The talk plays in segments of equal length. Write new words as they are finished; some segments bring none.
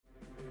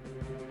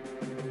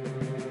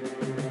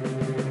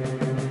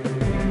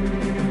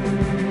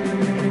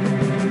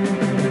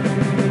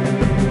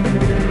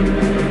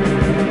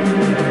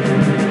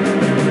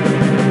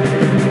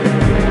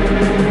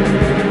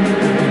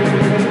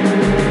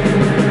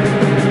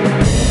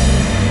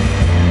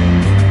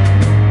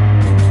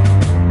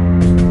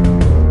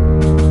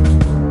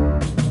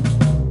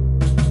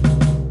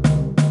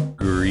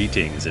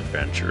Greetings,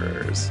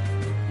 adventurers.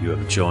 You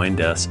have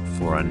joined us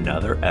for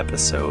another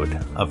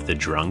episode of the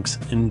Drunks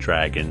and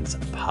Dragons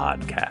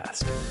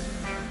podcast.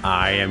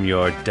 I am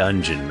your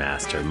dungeon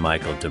master,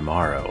 Michael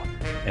Demaro,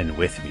 and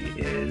with me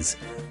is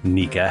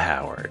Nika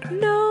Howard.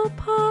 No,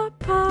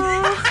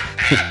 Papa.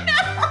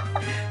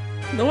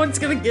 No one's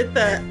gonna get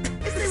that.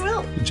 Yes, they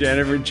will.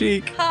 Jennifer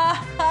Cheek.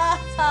 Ha ha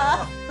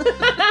ha.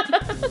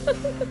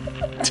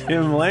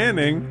 Tim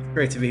Lanning.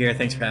 Great to be here.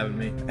 Thanks for having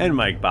me. And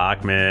Mike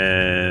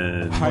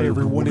Bachman. Hi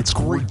everyone, it's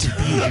great to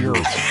be here.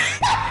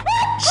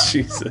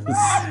 Jesus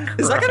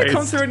Is that gonna come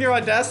Christ. through in your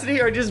Audacity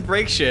or just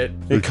break shit?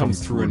 It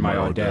comes through in my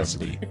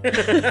Audacity.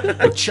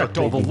 I checked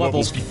all the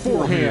levels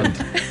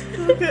beforehand.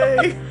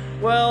 Okay.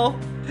 Well,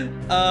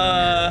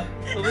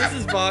 so this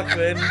is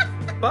Bachman.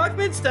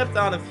 Bachman stepped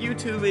on a few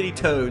too many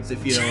toads,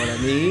 if you know what I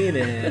mean,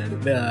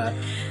 and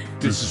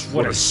This is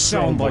what I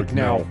sound like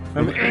now.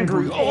 I'm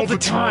angry all the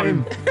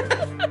time.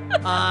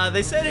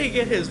 they said he'd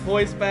get his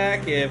voice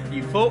back if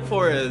you vote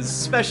for his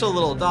special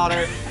little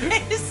daughter.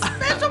 His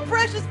special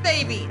precious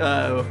baby.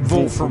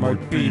 Vote for my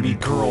baby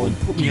girl and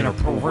put me in a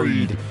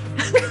parade.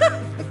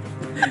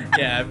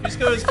 Yeah, just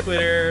go to his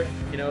Twitter.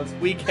 You know, it's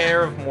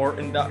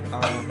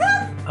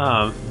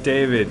weakhairofmorton.com.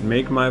 David,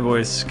 make my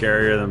voice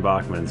scarier than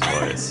Bachman's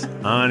voice.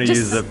 I want to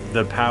use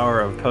the power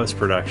of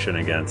post-production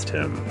against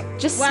him.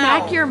 Just Wow.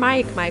 smack your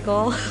mic,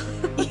 Michael.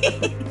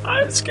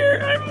 I'm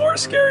scared. I'm more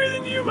scary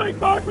than you, Mike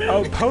Bachman.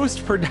 Oh,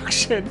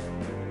 post-production.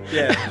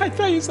 Yeah. I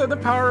thought you said the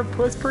power of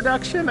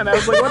post-production, and I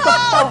was like, what the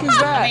fuck is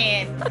that?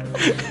 Man.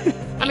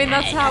 I mean,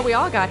 that's how we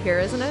all got here,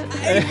 isn't it?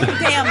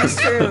 Damn, it's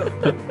true.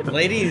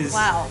 Ladies,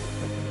 Wow.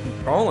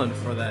 rolling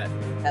for that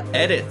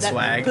edit That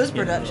swag.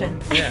 post-production.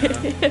 You know.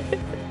 Yeah.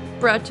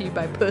 Brought to you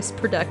by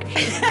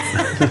post-production.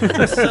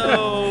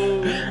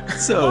 So,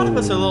 a lot of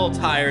us are a little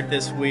tired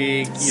this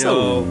week. You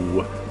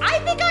know, I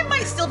think I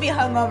might still be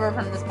hungover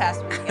from this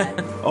past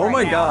weekend. oh right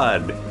my now.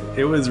 God,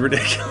 it was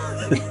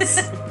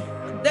ridiculous.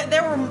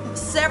 There were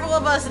several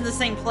of us in the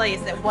same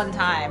place at one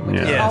time,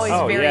 which is Yes. always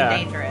Oh, very yeah.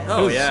 dangerous.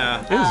 oh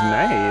yeah. It was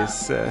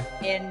nice.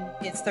 And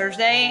it's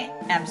Thursday,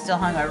 and I'm still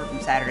hungover from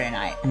Saturday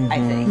night, I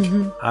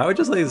think. I would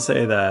just like to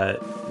say that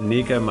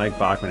Nika, Mike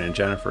Bachman, and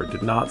Jennifer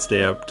did not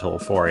stay up till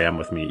 4 a.m.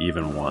 with me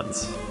even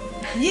once.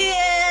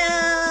 Yeah!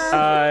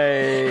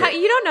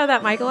 You don't know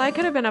that, Michael. I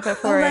could have been up at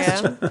 4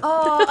 a.m.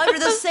 Oh, under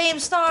the same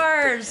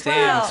stars.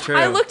 Damn, Wow. it's true.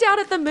 I looked out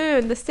at the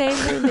moon, the same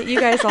moon that you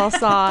guys all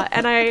saw,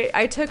 and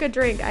I took a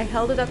drink. I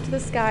held it up to the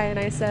sky, and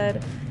I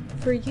said,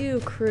 "For you,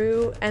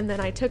 crew." And then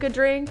I took a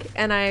drink,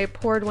 and I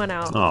poured one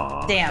out.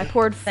 Aw. Damn. I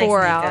poured Thanks,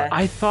 four Nika. out.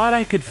 I thought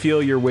I could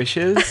feel your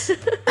wishes.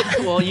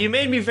 Well, you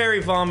made me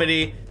very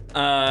vomity,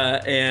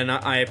 and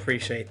I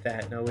appreciate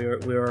that. No, we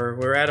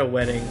were at a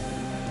wedding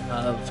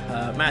of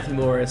Matthew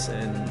Morris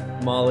and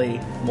Molly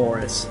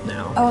Morris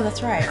now. Oh,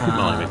 that's right.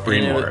 Molly McBreen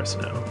and it was- Morris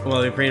now.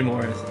 Molly McBreen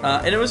Morris.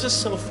 And it was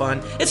just so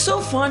fun. It's so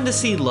fun to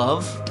see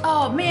love,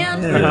 Oh,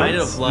 man. Yeah.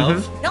 reminded of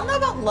love, Y'all know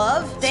about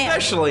love? Damn.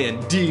 especially in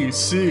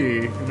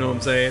DC. You know what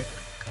I'm saying?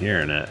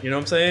 Hearing it. You know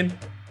what I'm saying?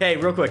 Hey,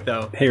 real quick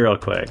though. Hey, real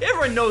quick.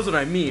 Everyone knows what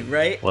I mean,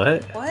 right?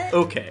 What? What?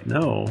 Okay.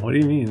 No. What do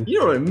you mean? You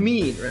know what I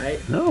mean, right?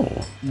 No.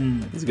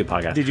 This is a good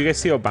podcast. Did you guys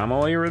see Obama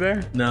while you were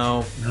there?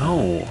 No.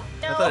 No.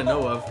 I thought I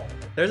know of.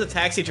 There's a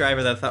taxi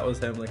driver that I thought was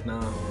him. Like,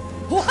 nah.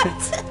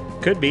 What?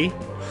 Could be.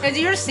 Because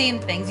you're seeing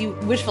things, you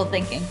wishful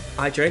thinking.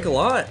 I drank a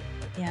lot.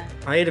 Yeah.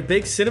 I ate a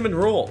big cinnamon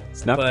roll.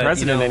 It's not But, the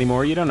president you know,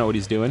 anymore. You don't know what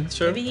he's doing.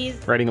 Sure. Maybe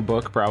he's. Writing a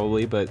book,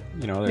 probably, but,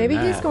 you know, other Maybe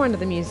than he's that. going to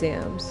the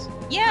museums,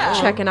 Yeah.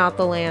 checking out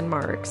the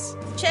landmarks.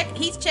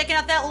 He's checking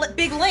out that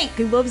big link.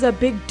 He loves that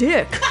big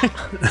dick.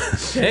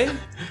 Okay.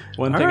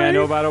 One thing I Alright.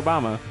 know about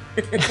Obama.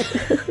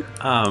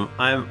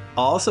 I'm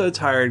also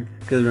tired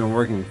because I've been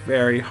working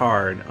very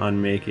hard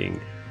on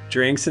making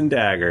Drinks and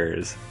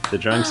Daggers, the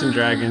Drunks and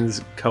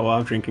Dragons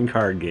co-op drinking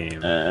card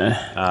game,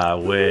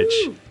 which,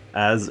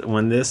 as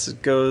when this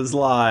goes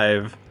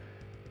live,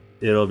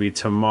 it'll be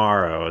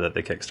tomorrow that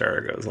the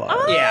Kickstarter goes live.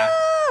 Yeah.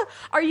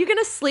 Are you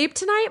gonna sleep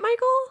tonight,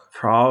 Michael?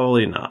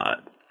 Probably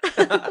not.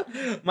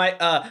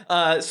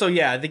 So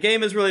yeah, the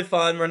game is really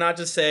fun. We're not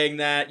just saying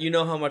that. You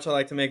know how much I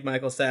like to make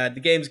Michael sad. The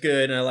game's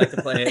good and I like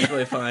to play it. It's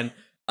really fun.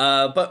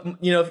 But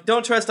you know,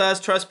 don't trust us.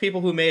 Trust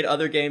people who made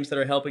other games that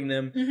are helping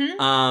them.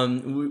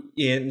 And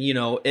you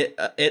know,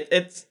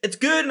 it's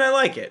good and I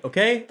like it.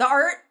 Okay. The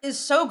art is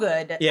so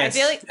good. Yes. I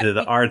feel like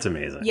The art's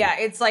amazing. yeah,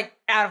 it's like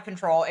out of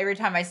control. Every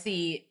time I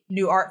see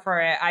new art for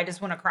it, I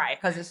just want to cry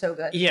because it's so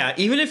good. Yeah.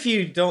 Even if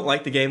you don't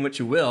like the game, which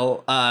you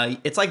will,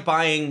 it's like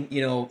buying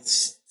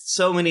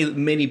so many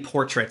mini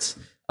portraits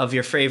of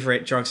your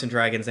favorite Drunks and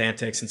Dragons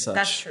antics and such.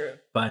 That's true.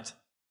 But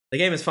the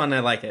game is fun and I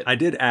like it. I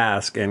did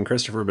ask, and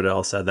Christopher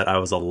Bedell said that I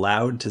was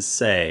allowed to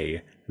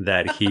say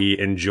that he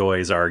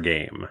enjoys our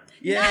game.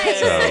 Yeah.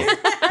 So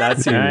that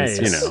seems,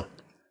 Nice.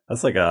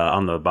 that's like a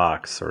on the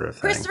box sort of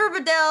thing. Christopher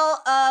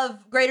Bedell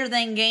of Greater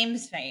Than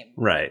Games fame.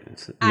 Right.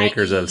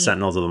 Makers I.e. of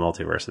Sentinels of the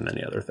Multiverse and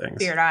many other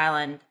things. Spirit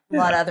Island. A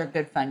lot of other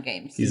good fun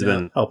games. He's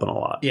been helping a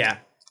lot. Yeah.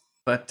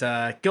 But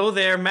go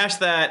there, mash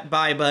that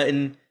buy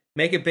button,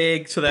 make it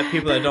big so that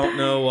people that don't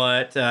know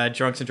what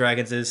Drunks and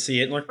Dragons is see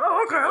it and like, oh,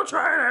 Okay, I'll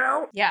try it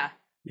out. Yeah.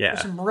 Yeah.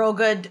 There's some real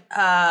good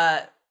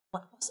what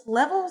was it,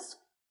 levels?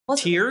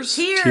 Tiers?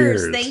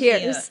 Tiers. Thank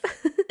Tiers.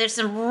 you. There's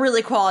some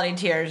really quality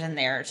tiers in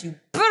there. So you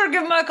better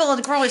give Michael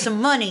and Carly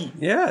some money.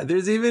 Yeah,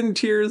 there's even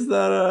tiers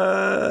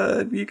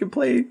that you can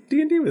play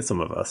D&D with some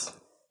of us.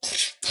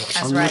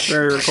 That's On right. this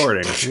very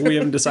recording. We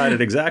haven't decided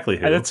exactly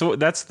who.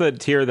 That's the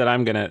tier that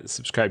I'm gonna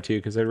subscribe to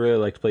because I'd really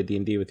like to play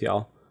D&D with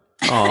y'all.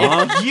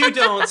 Aw. If you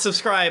don't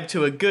subscribe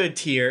to a good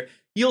tier,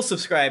 you'll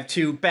subscribe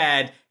to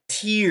bad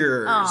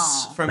tears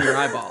Aw. from your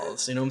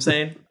eyeballs. You know what I'm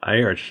saying? I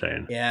hear what you're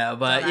saying. Yeah,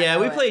 but Well, I yeah,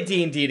 know we it. play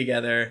D&D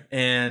together,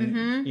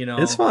 and you know,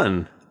 It's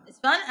fun. It's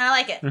fun and I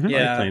like it. I like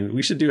Yeah. playing.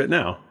 We should do it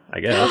now, I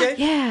guess. Okay.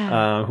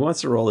 Yeah. Who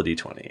wants to roll a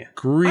d20?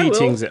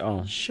 Greetings.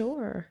 Oh,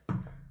 Sure.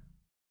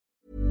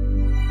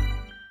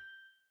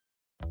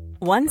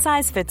 One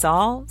size fits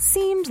all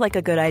seemed like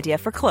a good idea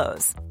for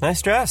clothes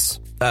Nice dress.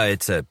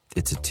 It's a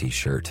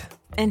t-shirt.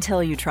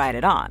 until you tried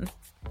it on.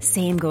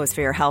 Same goes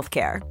for your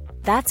healthcare.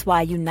 That's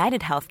why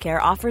United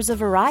Healthcare offers a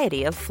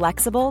variety of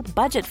flexible,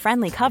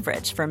 budget-friendly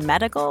coverage for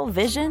medical,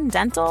 vision,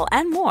 dental,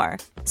 and more.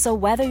 So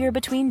whether you're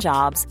between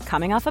jobs,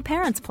 coming off a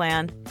parent's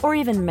plan, or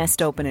even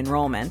missed open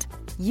enrollment,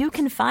 you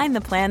can find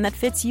the plan that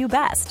fits you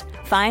best.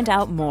 Find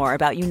out more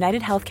about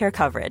United Healthcare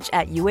coverage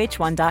at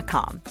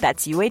uh1.com.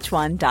 That's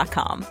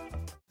uh1.com.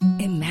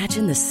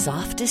 Imagine the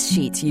softest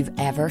sheets you've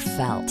ever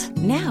felt.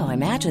 Now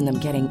imagine them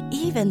getting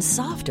even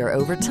softer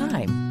over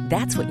time.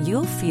 That's what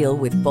you'll feel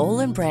with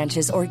Boll &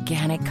 Branch's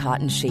organic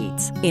cotton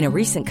sheets. In a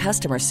recent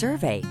customer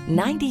survey,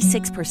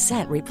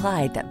 96%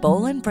 replied that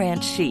Boll &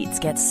 Branch sheets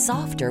get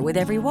softer with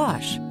every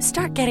wash.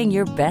 Start getting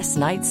your best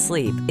night's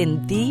sleep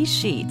in these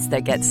sheets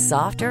that get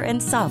softer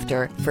and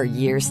softer for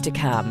years to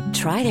come.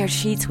 Try their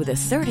sheets with a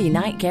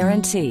 30-night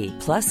guarantee.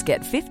 Plus,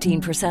 get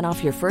 15%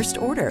 off your first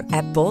order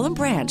at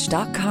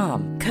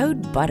bollandbranch.com.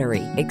 Code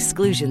BUTTERY.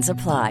 Exclusions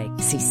apply.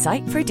 See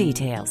site for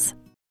details.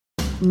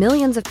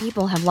 Millions of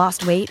people have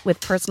lost weight with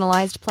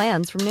personalized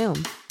plans from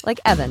Noom. Like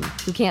Evan,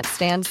 who can't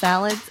stand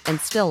salads and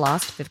still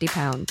lost 50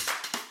 pounds.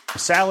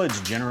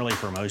 Salads generally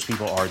for most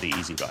people are the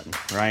easy button,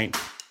 right?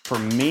 For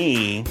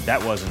me,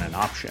 that wasn't an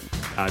option.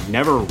 I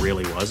never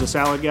really was a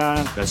salad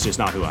guy. That's just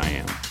not who I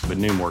am. But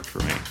Noom worked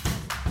for me.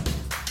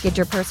 Get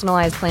your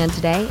personalized plan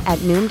today at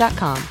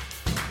Noom.com.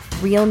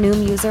 Real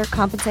Noom user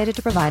compensated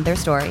to provide their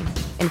story.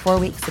 In 4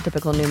 weeks, the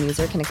typical Noom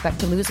user can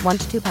expect to lose 1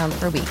 to 2 pounds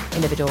per week.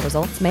 Individual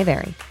results may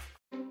vary.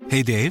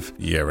 Hey, Dave.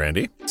 Yeah,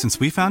 Randy. Since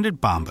we founded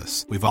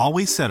Bombas, we've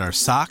always said our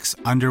socks,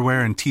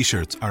 underwear, and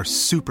T-shirts are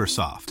super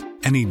soft.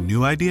 Any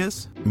new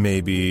ideas?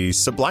 Maybe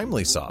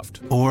sublimely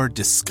soft. Or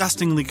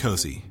disgustingly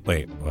cozy.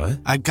 Wait, what?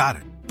 I got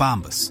it.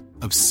 Bombas.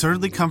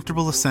 Absurdly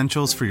comfortable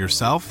essentials for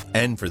yourself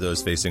and for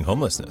those facing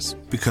homelessness.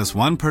 Because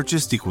one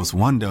purchased equals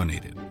one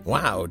donated.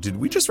 Wow, did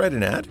we just write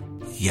an ad?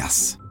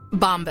 Yes.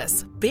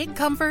 Bombas. Big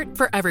comfort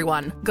for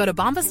everyone. Go to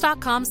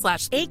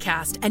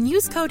bombas.com/ACAST and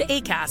use code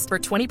ACAST for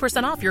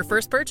 20% off your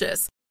first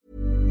purchase.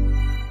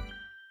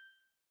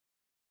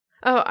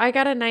 Oh, I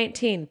got a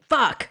 19.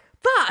 Fuck.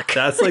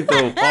 That's like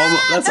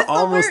that's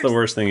almost the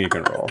worst thing you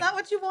can roll. Not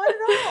what you wanted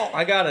at all.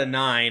 I got a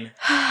 9.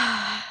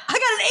 I got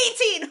an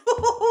 18.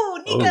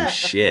 Ooh, Nika. Oh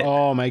shit.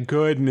 Oh my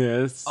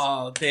goodness.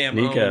 Oh damn.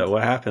 Nika,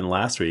 what happened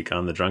last week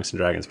on the Drunks and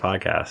Dragons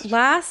podcast?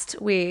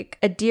 Last week,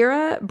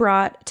 Adira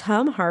brought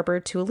Tom Harper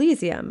to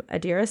Elysium.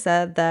 Adira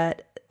said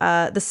that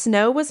the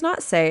snow was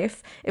not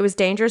safe. It was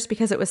dangerous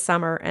because it was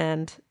summer,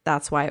 and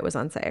that's why it was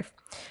unsafe.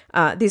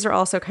 These are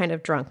also kind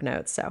of drunk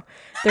notes. So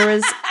there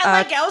was.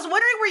 I was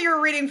wondering where you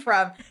were reading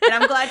from, and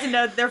I'm glad to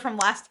know that they're from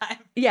last time.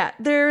 Yeah,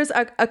 there's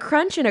a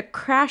crunch and a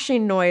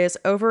crashing noise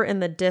over in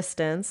the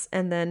distance,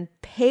 and then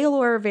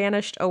Pelor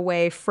vanished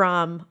away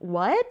from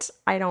what?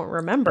 I don't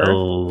remember.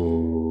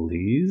 Elysium?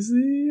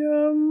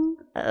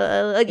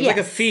 It's like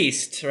a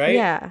feast, right?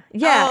 Yeah.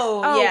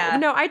 Oh, yeah.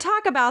 No, I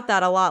talk about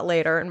that a lot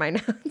later in my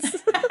notes.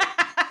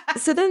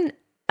 So then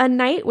a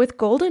knight with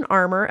golden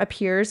armor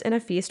appears in a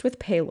feast with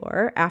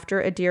Pelor after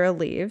Adira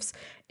leaves.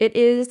 It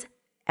is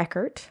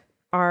Eckert,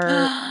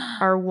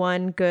 our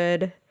one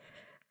good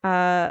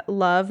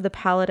love, the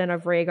paladin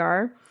of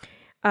Rhaegar.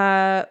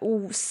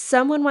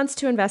 Someone wants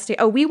to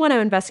investigate. Oh, we want to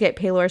investigate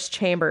Pelor's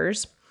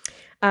chambers.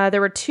 There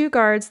were 2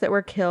 guards that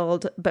were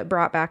killed but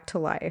brought back to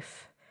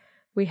life.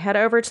 We head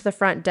over to the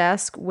front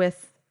desk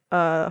with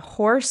a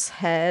horse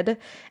head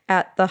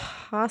at the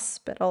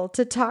hospital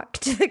to talk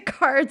to the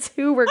guards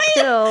who were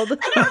killed when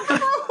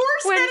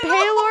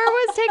Pelor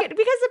was taken,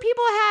 because the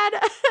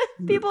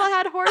people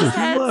had horse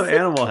heads. I love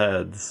animal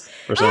heads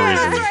for some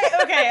reason. Right.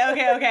 Okay.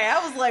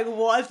 I was like,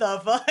 what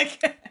the fuck?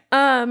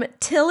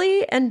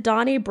 Tilly and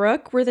Donnie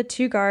Brooke were the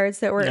 2 guards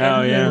that were in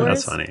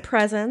Pelor's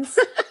presence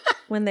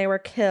when they were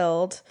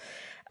killed.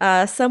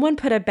 Someone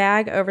put a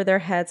bag over their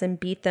heads and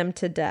beat them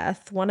to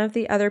death. One of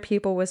the other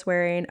people was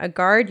wearing a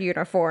guard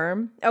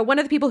uniform. One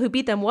of the people who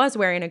beat them was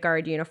wearing a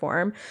guard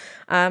uniform.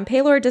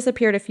 Pelor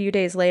disappeared a few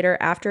days later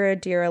after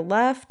Adira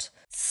left.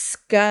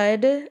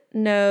 Scud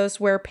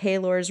knows where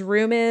Pelor's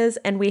room is,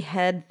 and we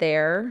head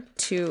there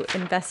to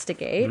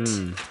investigate.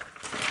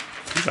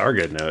 These are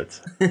good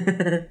notes.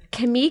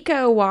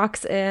 Kimiko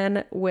walks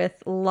in with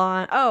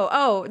Lon.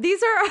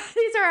 These are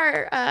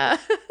our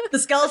the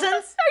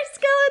skeletons. Our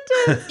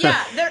skeletons.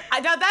 Yeah,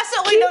 that's the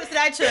only notes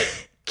that I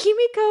took.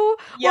 Kimiko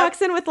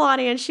walks in with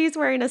Lonnie and she's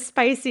wearing a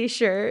spicy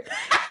shirt.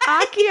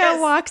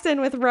 Akio walks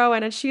in with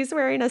Rowan and she's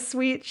wearing a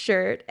sweet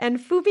shirt. And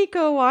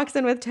Fumiko walks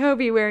in with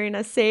Toby wearing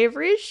a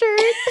savory shirt.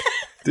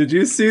 Did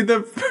you see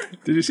the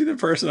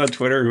person on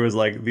Twitter who was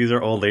like, these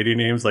are old lady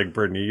names like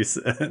Bernice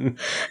and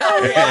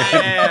Oh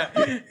yeah.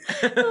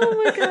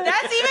 Oh my god.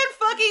 That's even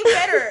fucking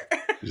better.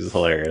 Which is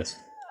hilarious.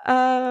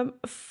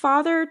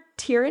 Father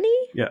Tyranny?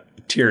 Yeah,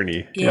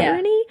 Tyranny.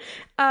 Tyranny.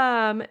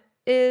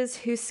 Is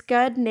who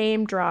Scud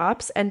name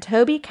drops, and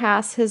Toby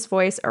casts his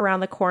voice around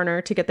the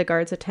corner to get the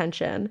guards'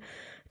 attention.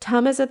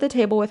 Tom is at the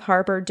table with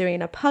Harper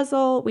doing a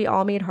puzzle. We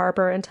all meet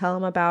Harper and tell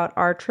him about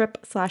our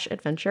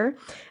trip/adventure.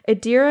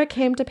 Adira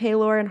came to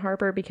Paylor and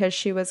Harper because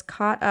she was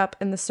caught up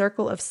in the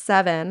Circle of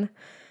Seven,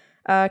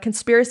 a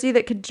conspiracy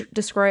that could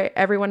destroy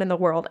everyone in the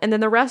world. And then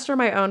the rest are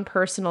my own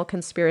personal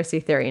conspiracy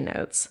theory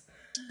notes.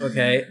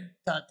 Okay.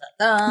 Dun,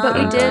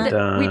 dun, dun.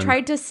 But we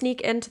tried to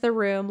sneak into the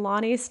room.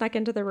 Lonnie snuck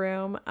into the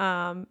room.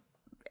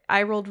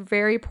 I rolled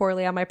very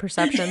poorly on my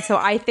perception, so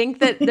I think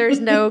that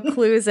there's no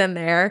clues in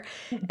there,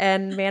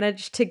 and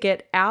managed to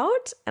get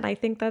out. And I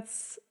think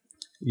that's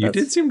you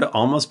did seem to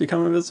almost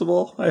become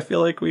invisible. I feel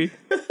like we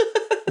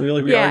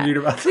argued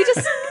about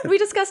that. We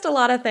discussed a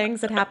lot of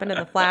things that happened in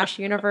the Flash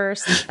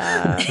universe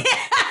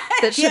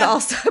that should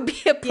also be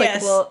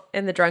applicable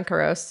in the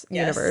Drunkaros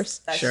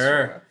universe.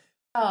 Sure. True.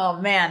 Oh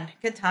man,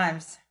 good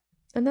times.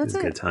 And that's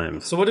good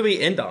times. So what do we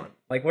end on?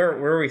 Like where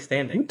are we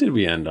standing? What did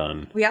we end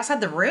on? We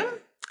outside the room?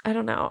 I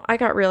don't know. I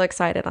got real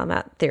excited on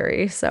that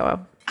theory,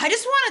 so I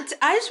just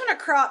want a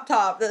crop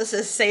top that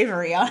says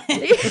savory on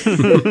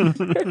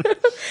it.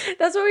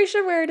 That's what we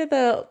should wear to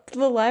the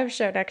live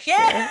show next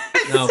year.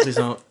 No, please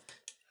don't.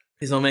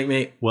 Please don't make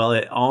me. Well,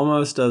 it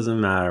almost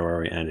doesn't matter where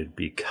we ended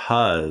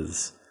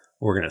because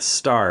we're gonna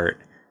start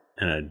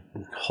in a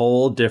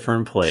whole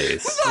different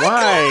place.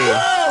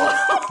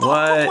 Why?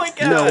 What? Oh my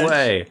gosh. No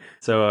way.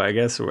 So I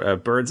guess a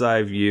bird's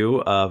eye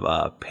view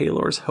of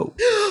Paylor's Hope.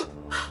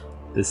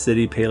 The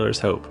city Paylor's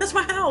Hope. That's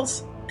my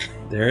house.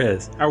 There it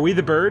is. Are we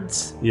the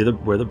birds? We're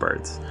the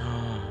birds.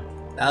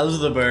 Those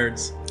are the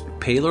birds.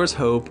 Paylor's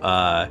Hope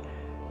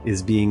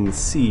is being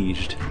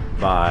sieged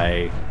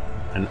by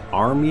an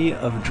army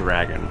of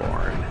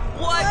Dragonborn.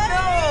 What?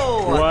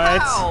 No!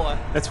 What? How?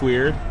 That's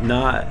weird.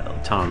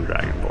 Not Tom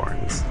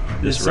Dragonborns.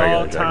 Just Just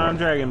regular all Tom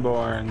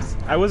Dragonborns.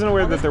 I wasn't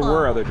aware that there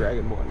were other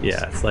Dragonborns.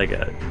 Yeah, it's like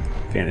a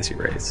fantasy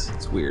race.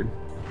 It's weird.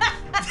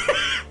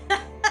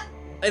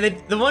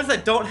 And the ones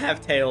that don't have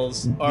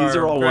tails are These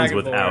are all ones Dragonborn.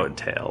 without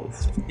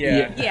tails.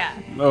 Yeah.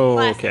 Oh,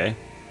 Classic. okay.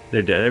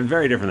 They're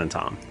very different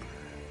than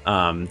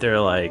Tom. They're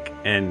like,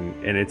 and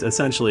it's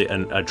essentially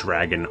a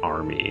dragon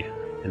army,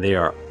 and they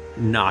are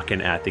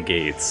knocking at the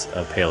gates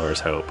of Paylor's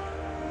Hope.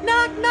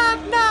 Knock,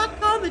 knock, knock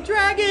on the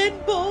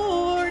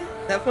Dragonborn.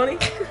 Is that funny?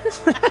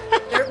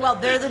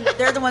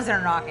 they're the ones that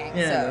are knocking.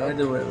 Yeah, I So.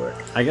 do it.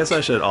 I guess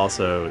I should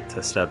also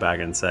to step back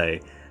and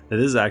say that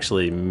this is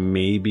actually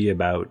maybe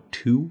about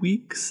 2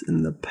 weeks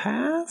in the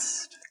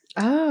past.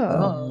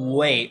 Oh.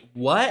 Wait,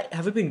 what?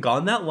 Have we been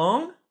gone that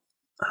long?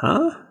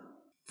 Huh?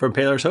 From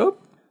Paylor's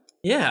Hope?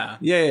 Yeah.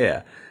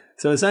 Yeah.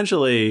 So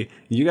essentially,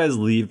 you guys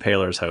leave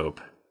Paylor's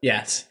Hope,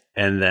 Yes.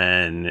 and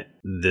then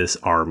this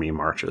army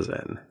marches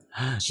in.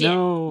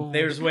 No.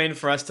 They were just waiting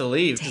for us to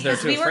leave because they're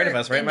too afraid of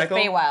us, right, Michael?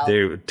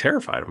 They were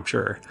terrified, I'm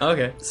sure.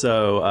 Okay.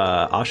 So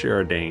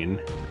Ashir Dane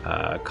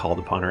called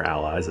upon her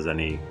allies, as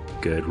any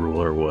good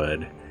ruler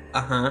would.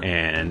 Uh-huh.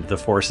 And the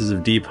forces of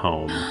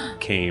Deepholm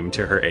came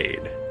to her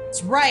aid.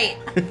 That's right.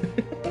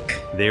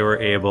 They were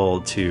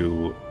able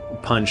to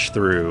punch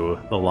through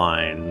the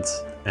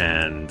lines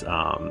and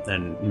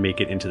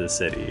make it into the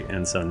city.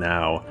 And so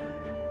now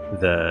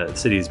the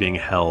city is being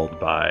held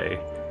by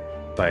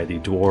the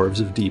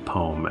dwarves of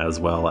Deepholm as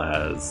well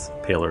as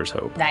Paylor's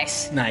Hope.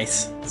 Nice.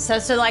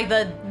 So like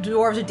the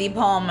dwarves of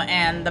Deepholm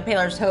and the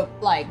Paylor's Hope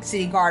like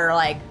city guard are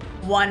like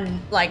one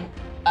like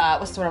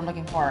what's the word I'm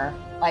looking for?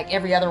 Like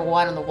every other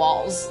one on the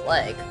walls,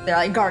 like they're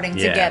like guarding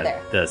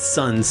together. The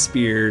sun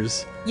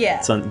spears.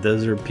 Yeah.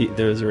 Those are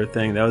a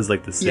thing. That was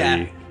like the city.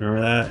 Yeah.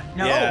 Remember that?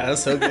 No. Yeah, that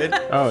was so good.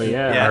 Oh,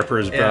 yeah.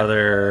 Harper's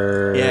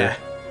brother. Yeah.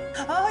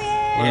 Oh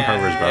yeah. One of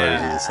Harper's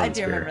brothers is a sun I do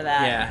spear. remember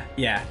that.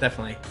 Yeah,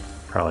 definitely.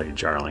 Probably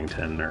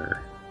Jarlington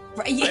or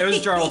It was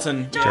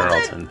Jarlton.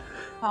 Jarlton.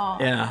 Oh,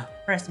 Yeah.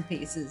 Rest in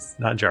pieces.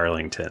 Not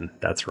Jarlington.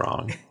 That's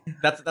wrong.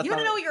 That's You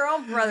don't know your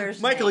own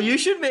brother's Michael, name. you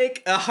should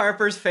make a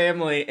Harper's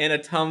Family and a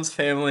Tom's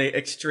Family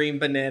Extreme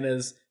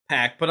Bananas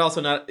pack, but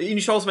also not. You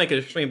should also make an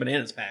Extreme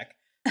Bananas pack.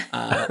 That's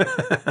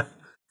a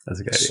good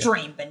idea.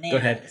 Extreme bananas. Go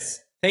ahead.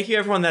 Thank you,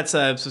 everyone that's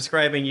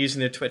subscribing using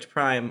their Twitch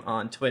Prime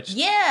on Twitch.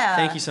 Yeah.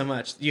 Thank you so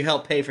much. You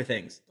help pay for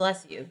things.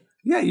 Bless you.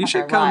 Yeah, you Of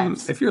should our come.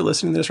 lives. If you're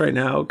listening to this right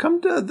now,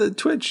 come to the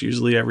Twitch,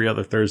 usually every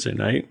other Thursday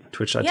night,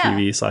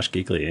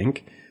 twitch.tv/Geekly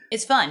Inc.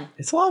 It's fun.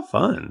 It's a lot of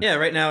fun. Yeah,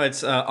 right now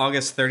it's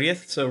August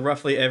 30th, so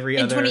roughly every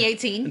in other...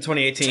 2018. In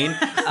 2018.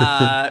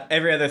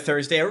 Every other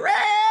Thursday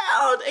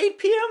around 8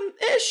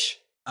 p.m.-ish.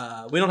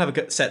 We don't have a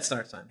good set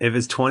start time. If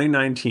it's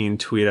 2019,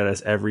 tweet at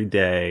us every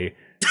day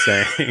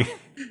saying...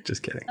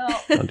 Just kidding.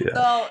 Don't do that.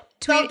 No,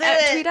 tweet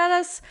at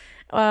us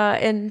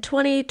in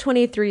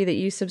 2023 that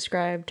you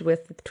subscribed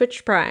with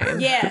Twitch Prime.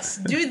 Yes,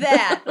 do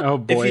that. Oh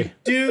boy.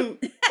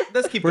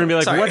 Let's keep We're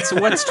going to be like,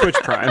 what's Twitch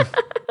Prime?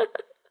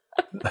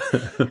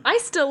 I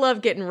still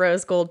love getting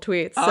rose gold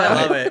tweets. So. I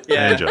love it.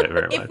 Yeah. I enjoy it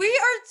very much. If we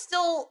are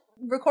still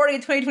recording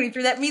in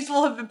 2023, that means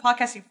we'll have been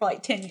podcasting for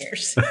like 10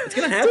 years. It's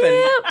going to happen.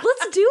 Yeah,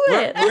 let's do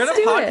it. We're going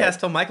to podcast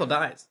till Michael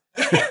dies.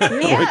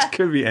 Which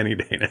could be any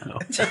day now.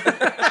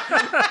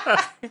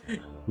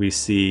 We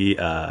see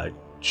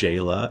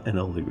Jayla and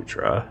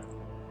Aludra.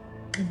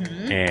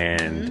 Mm-hmm.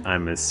 And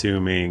I'm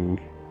assuming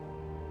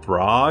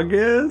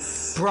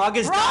Bragus?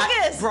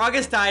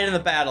 Bragus died in the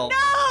battle. No!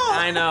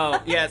 I know.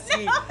 Yes.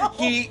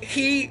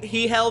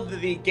 He held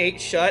the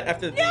gate shut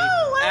after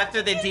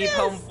the Deep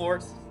Home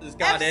forces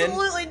got in.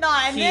 Absolutely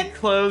not. And he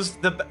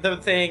closed the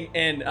thing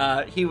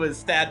and he was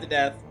stabbed to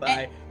death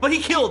by... But he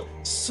killed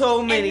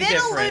so many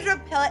different... And then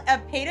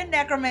Aludra paid a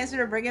necromancer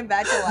to bring him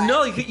back to life.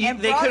 No,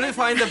 they couldn't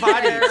find the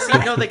body.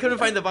 They couldn't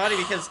find the body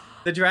because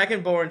the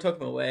Dragonborn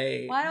took him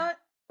away.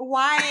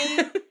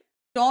 Why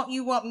don't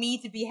you want me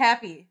to be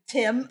happy,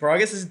 Tim?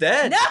 Bragus is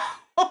dead.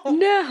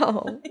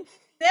 No.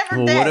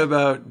 Never dead. What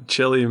about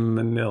Chili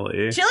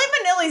Manili? Chili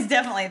Manili's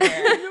definitely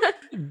there.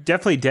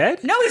 Definitely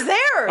dead? No, he's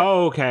there.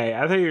 Oh, okay.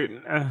 I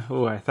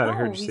thought I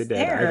heard you say dead.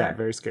 there. I got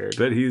very scared.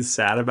 But he's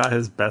sad about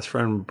his best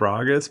friend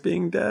Bragus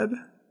being dead?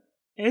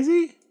 Is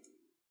he?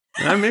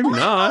 Maybe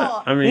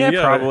not. I mean,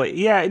 yeah, probably.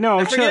 Yeah, no.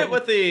 I forget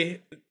what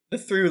the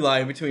through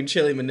line between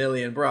Chili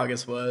Manili and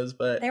Bragus was,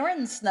 but... They were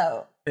in the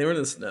snow.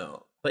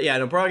 But yeah,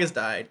 no, Bragus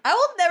died. I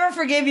will never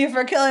forgive you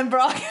for killing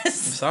Bragus. I'm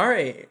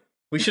sorry.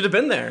 We should have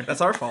been there.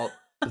 That's our fault.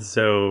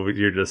 So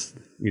you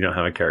don't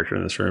have a character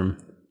in this room,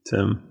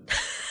 Tim?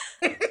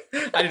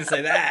 I didn't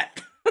say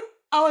that.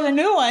 Oh, the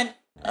new one.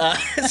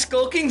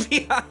 Skulking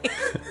behind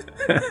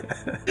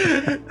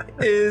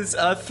is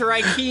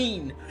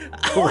Thrykeen.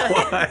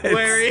 What?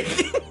 Wearing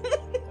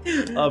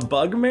a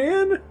bug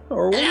man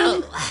or what?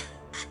 Hello.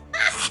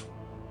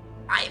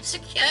 I've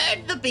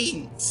secured the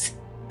beans.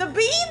 The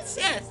beans?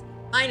 Yes.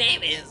 My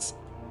name is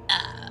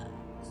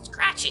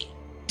Scratchy.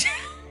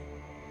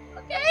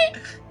 Okay.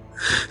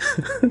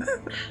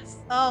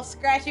 Oh,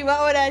 Scratchy,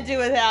 what would I do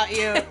without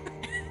you?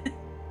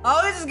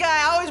 Oh, this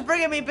guy always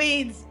bringing me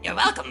beans. You're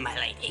welcome, my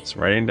lady. It's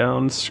writing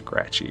down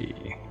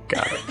Scratchy.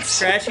 Got it.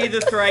 Scratchy the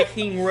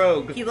Thrykeen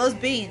rogue. He loves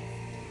beans.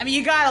 I mean,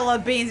 you gotta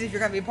love beans if you're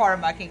gonna be part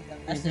of my kingdom.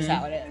 That's just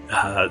how it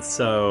is.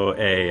 So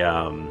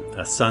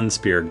a Sun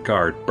Spear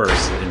guard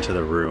bursts into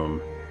the room,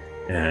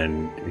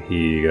 and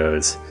he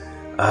goes,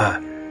 I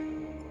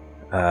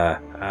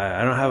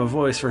don't have a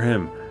voice for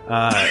him.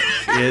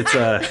 It's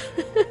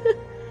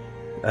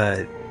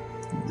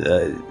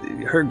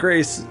Her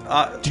Grace.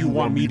 Do you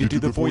want me to do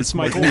the voice,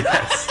 Michael?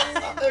 Yes.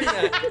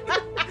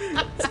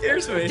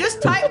 Scares me.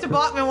 Just type to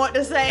Bachman what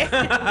to say.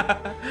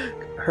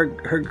 Her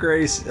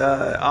Grace,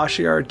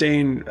 Ashiar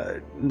Dane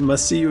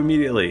must see you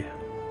immediately.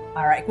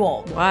 All right,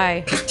 cool.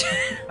 Why?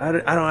 I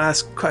don't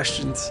ask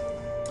questions.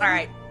 All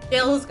right,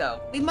 Jill, let's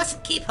go. We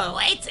mustn't keep her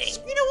waiting.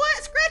 You know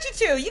what? Scratchy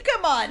too. You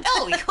come on.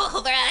 Oh,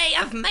 I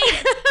have made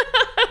it.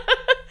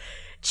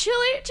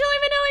 Chili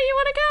Manila, you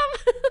want to come?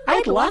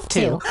 I'd love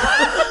to.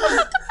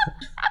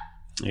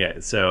 Yeah,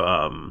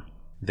 so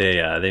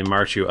they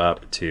march you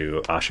up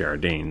to Ashiar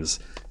Dane's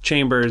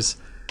chambers,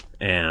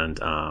 and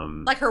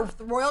like her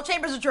royal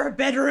chambers, or her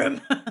bedroom.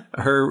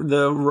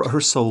 her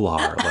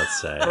solar,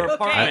 let's say.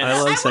 Okay.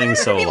 I love saying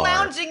solar. Be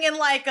lounging in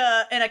like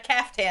in a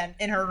caftan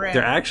in her room.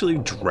 They're actually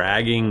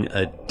dragging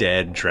a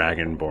dead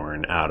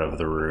dragonborn out of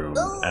the room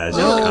as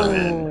you come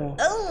in.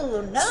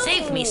 Oh no!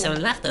 Save me some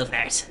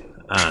leftovers.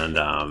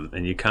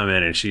 And you come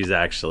in, and she's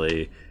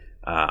actually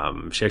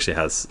she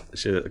has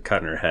a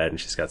cut in her head, and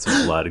she's got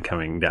some blood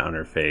coming down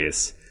her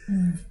face.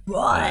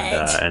 What?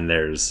 And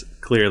there was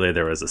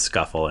a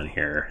scuffle in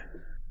here,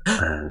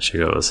 and she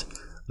goes,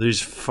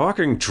 "These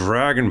fucking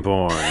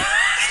dragonborn!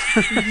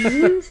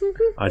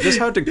 I just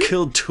had to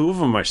kill 2 of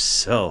them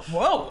myself."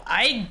 Whoa!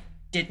 I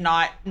did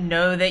not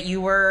know that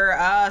you were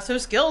so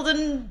skilled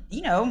in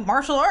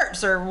martial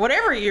arts or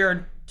whatever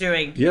you're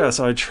doing. Yes,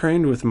 I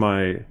trained with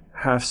my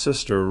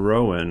half-sister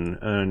Rowan,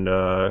 and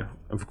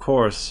of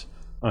course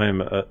I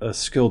am a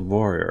skilled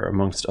warrior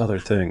amongst other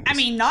things. I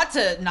mean, not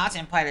to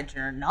imply that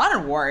you're not a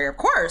warrior, of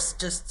course.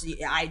 Just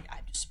I'm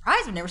just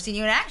surprised I've never seen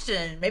you in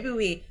action. Maybe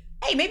you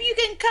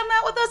can come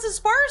out with us and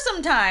spar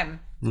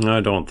sometime.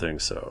 I don't think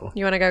so.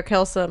 You want to go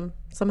kill some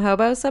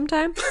hobos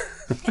sometime?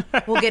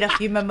 We'll get a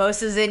few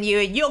mimosas in you,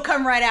 and you'll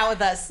come right out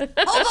with us.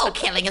 Hobo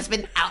killing has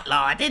been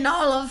outlawed in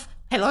all of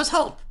Pillar's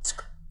Hope.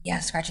 Yeah,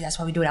 Scratchy. That's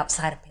why we do it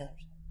outside of Pillars.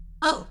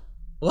 Oh.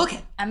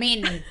 Okay. I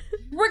mean,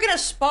 we're gonna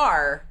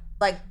spar,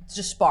 like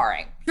just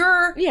sparring.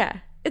 Yeah,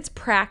 it's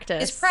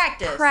practice. It's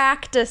practice.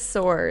 Practice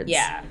swords.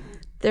 Yeah.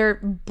 They're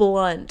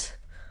blunt.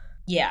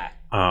 Yeah.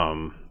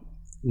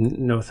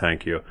 No,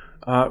 thank you.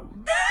 Aludra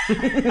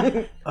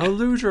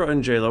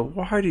and Jayla,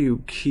 why do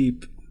you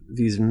keep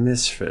these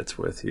misfits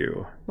with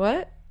you?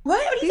 What?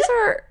 What? These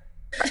are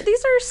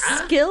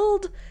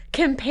skilled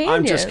companions.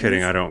 I'm just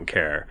kidding. I don't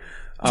care.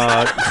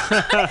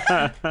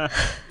 I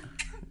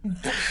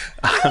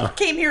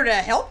came here to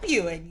help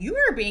you, and you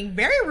are being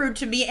very rude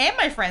to me and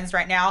my friends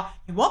right now.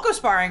 You won't go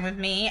sparring with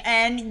me,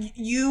 and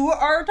you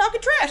are talking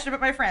trash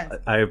about my friends.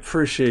 I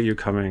appreciate you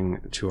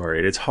coming to our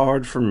aid. It's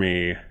hard for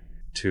me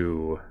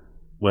to,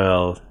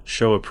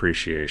 show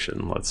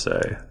appreciation, let's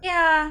say.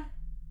 Yeah,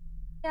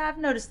 I've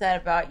noticed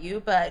that about you,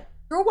 but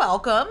you're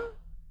welcome.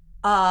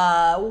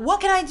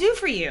 What can I do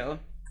for you?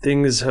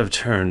 Things have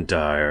turned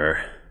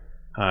dire.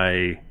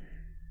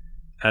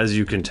 As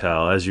you can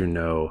tell, as you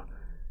know,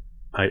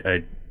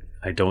 I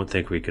don't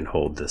think we can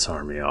hold this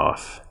army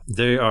off.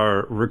 They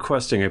are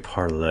requesting a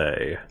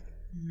parley.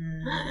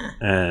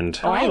 And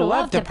I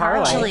love to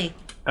parlay.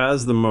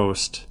 As the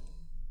most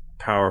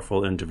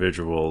powerful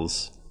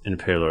individuals in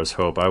Paylor's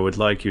Hope, I would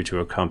like you to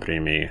accompany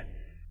me,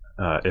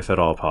 if at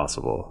all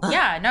possible.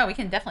 Yeah, no, we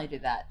can definitely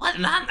do that. What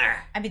an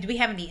honor. I mean, do we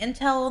have any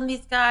intel on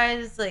these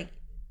guys,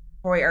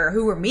 or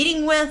who we're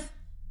meeting with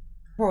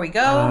before we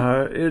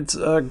go? It's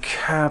a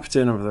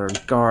captain of their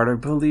guard. I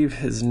believe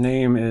his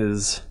name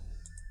is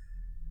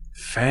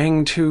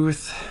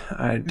Fangtooth.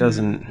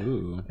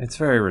 It's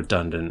very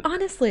redundant.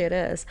 Honestly, it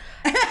is.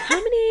 How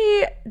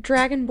many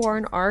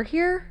Dragonborn are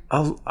here?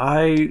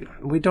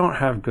 We don't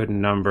have good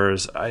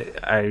numbers.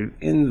 I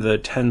in the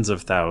tens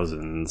of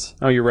thousands.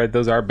 Oh, you're right.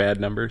 Those are bad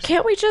numbers.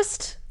 Can't we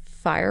just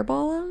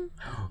fireball them?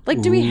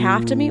 Do we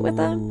have to meet with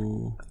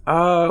them?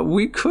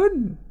 We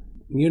could,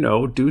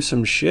 do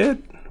some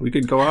shit. We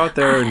could go out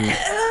there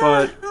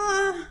but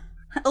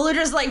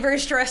Eludra's very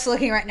stressed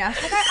looking right now.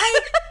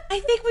 I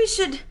think we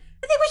should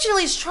at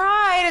least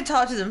try to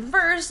talk to them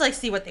first,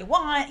 see what they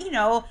want,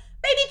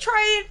 maybe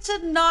try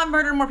to not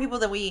murder more people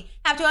than we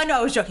have to. I know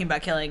I was joking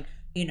about killing,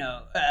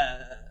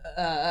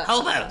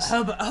 hobos.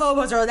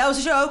 Hobos, that was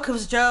a joke. It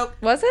was a joke.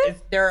 Was it?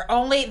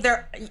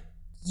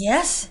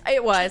 Yes.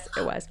 It was.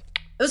 It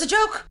was a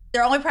joke.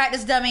 They're only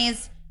practice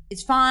dummies.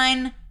 It's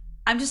fine.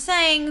 I'm just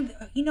saying,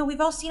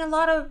 we've all seen a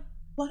lot of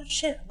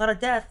shit, a lot of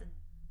death.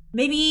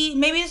 Maybe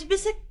it's a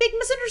big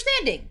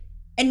misunderstanding.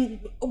 And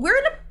we're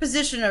in a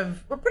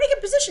pretty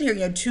good position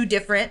here. Two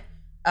different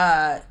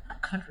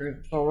countries.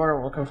 So what are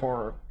we looking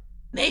for?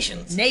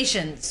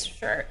 Nations,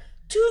 sure.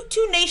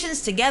 Two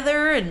nations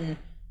together, and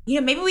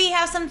maybe we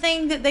have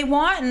something that they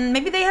want, and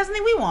maybe they have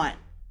something we want.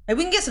 Maybe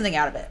we can get something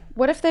out of it.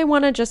 What if they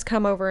want to just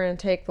come over and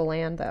take the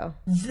land, though?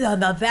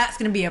 Now that's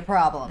going to be a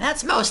problem.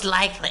 That's most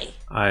likely.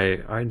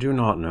 I do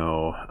not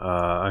know.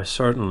 I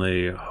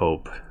certainly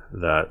hope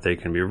that they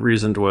can be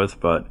reasoned with,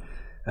 but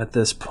at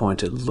this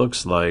point, it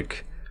looks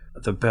like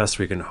the best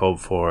we can hope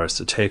for is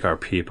to take our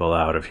people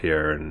out of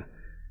here and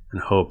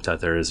hope that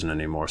there isn't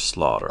any more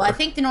slaughter. Well, I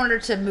think in order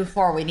to move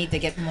forward, we need to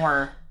get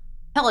more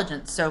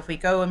intelligence. So if we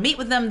go and meet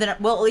with them, then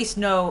we'll at least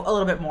know a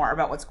little bit more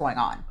about what's going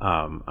on.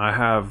 I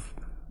have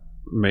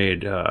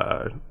made,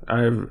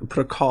 I've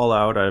put a call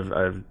out.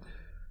 I've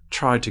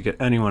tried to get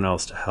anyone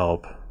else to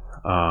help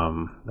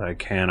that I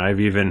can. I've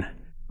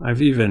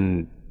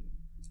even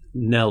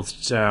knelt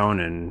down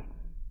and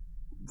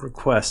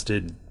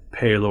requested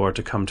Paylor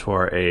to come to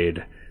our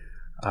aid.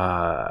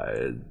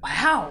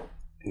 Wow.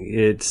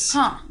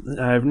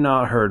 I've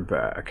not heard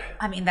back.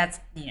 I mean, that's,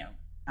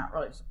 not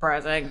really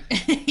surprising.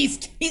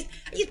 he's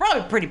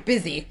probably pretty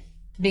busy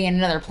being in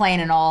another plane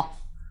and all.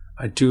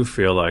 I do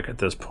feel like at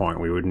this point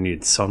we would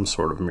need some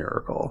sort of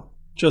miracle.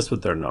 Just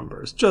with their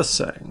numbers. Just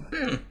saying.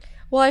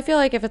 Well, I feel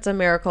like if it's a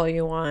miracle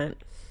you want,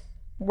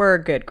 we're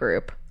a good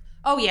group.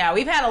 Oh yeah,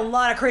 we've had a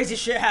lot of crazy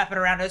shit happen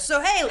around us. So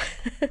hey,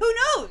 who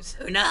knows?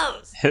 Who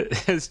knows?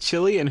 Has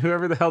Chili and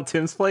whoever the hell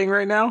Tim's playing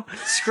right now?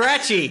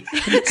 Scratchy.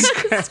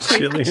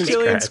 Chili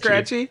and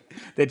Scratchy.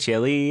 The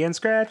Chili and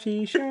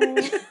Scratchy show.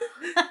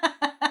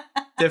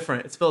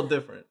 Different. It's spelled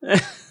different.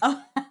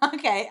 Oh,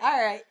 okay,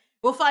 all right.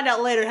 We'll find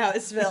out later how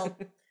it's spelled.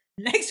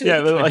 Next week,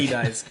 when he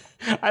dies.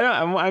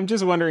 I'm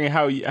just wondering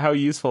how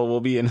useful we'll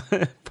be in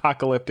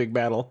apocalyptic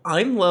battle.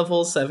 I'm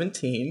level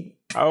 17.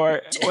 Oh,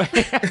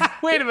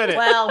 wait a minute.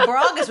 Well,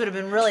 Bragas would have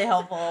been really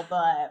helpful,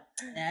 but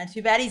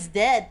too bad he's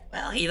dead.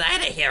 Well, he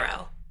had a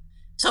hero.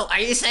 So,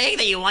 are you saying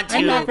that you want to?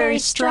 I'm not very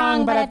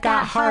strong, but I've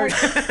got heart.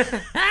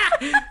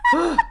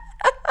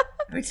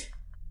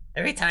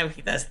 Every time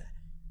he does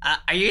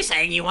that. Are you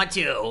saying you want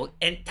to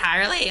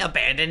entirely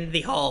abandon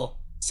the whole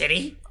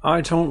city?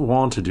 I don't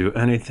want to do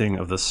anything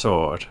of the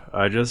sort.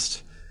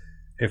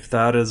 If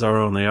that is our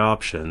only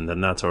option,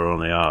 then that's our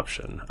only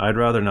option. I'd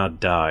rather not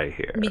die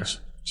here. I mean,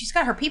 she's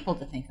got her people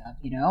to think of,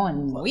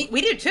 and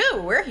we do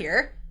too. We're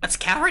here. That's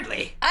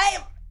cowardly.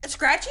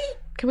 Scratchy?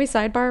 Can we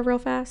sidebar real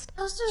fast?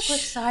 Let's do a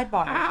quick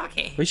sidebar.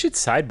 Okay. We should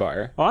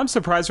sidebar. Oh, I'm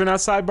surprised we're not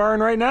sidebarring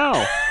right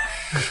now.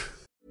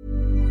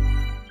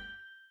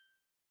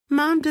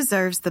 Mom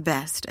deserves the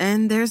best,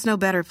 and there's no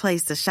better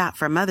place to shop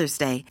for Mother's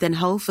Day than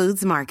Whole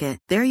Foods Market.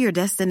 They're your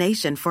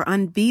destination for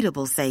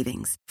unbeatable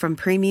savings, from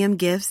premium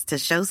gifts to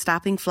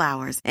show-stopping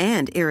flowers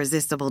and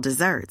irresistible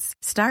desserts.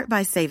 Start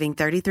by saving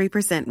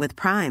 33% with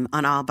Prime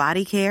on all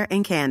body care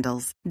and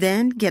candles.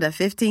 Then get a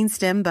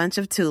 15-stem bunch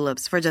of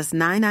tulips for just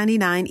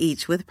 $9.99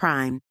 each with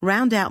Prime.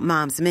 Round out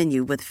Mom's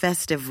menu with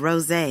festive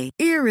rosé,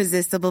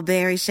 irresistible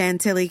berry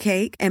chantilly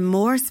cake, and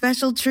more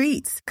special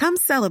treats. Come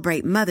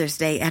celebrate Mother's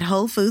Day at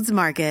Whole Foods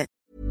Market.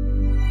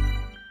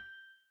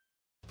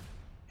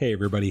 Hey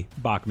everybody,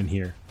 Bachman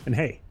here. And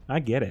hey,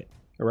 I get it.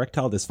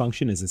 Erectile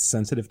dysfunction is a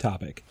sensitive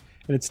topic,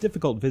 and it's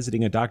difficult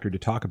visiting a doctor to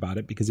talk about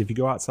it because if you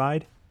go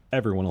outside,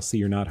 everyone will see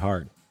you're not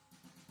hard.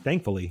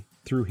 Thankfully,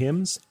 through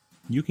HIMS,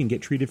 you can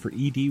get treated for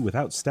ED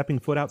without stepping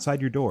foot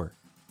outside your door.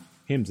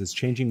 HIMS is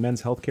changing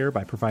men's healthcare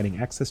by providing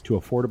access to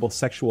affordable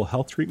sexual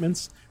health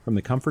treatments from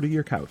the comfort of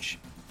your couch.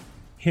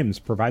 HIMS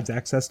provides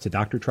access to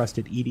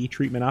doctor-trusted ED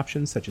treatment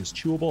options such as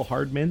chewable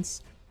hard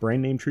mints,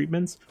 brand name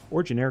treatments,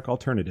 or generic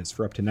alternatives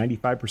for up to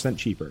 95%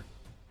 cheaper.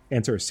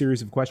 Answer a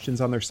series of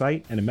questions on their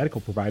site, and a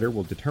medical provider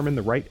will determine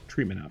the right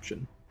treatment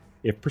option.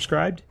 If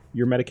prescribed,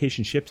 your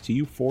medication ships to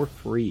you for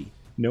free,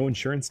 no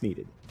insurance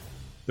needed.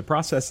 The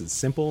process is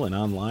simple and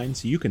online,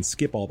 so you can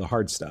skip all the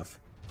hard stuff.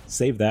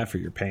 Save that for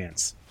your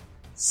pants.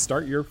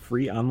 Start your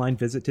free online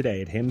visit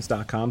today at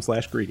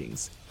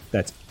hims.com/greetings.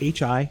 That's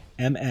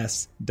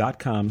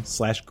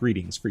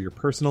HIMS.com/greetings for your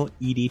personal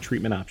ED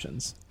treatment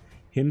options.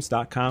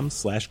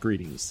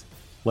 hims.com/greetings.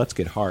 Let's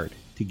get hard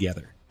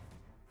together.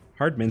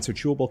 Hard mints are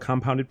chewable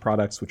compounded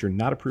products which are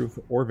not approved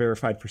or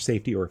verified for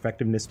safety or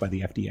effectiveness by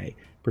the FDA.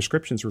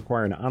 Prescriptions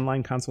require an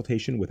online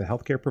consultation with a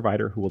healthcare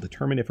provider who will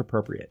determine if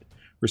appropriate.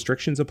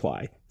 Restrictions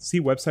apply. See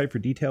website for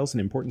details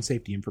and important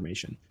safety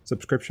information.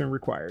 Subscription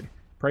required.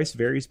 Price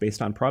varies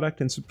based on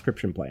product and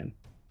subscription plan.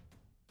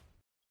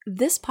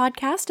 This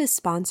podcast is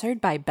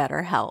sponsored by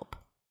BetterHelp.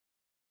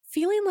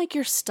 Feeling like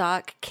you're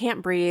stuck,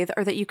 can't breathe,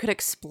 or that you could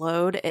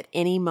explode at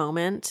any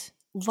moment?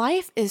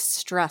 Life is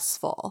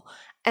stressful,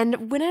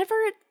 and whenever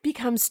it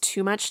becomes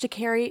too much to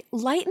carry,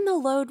 lighten the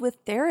load with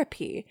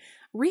therapy.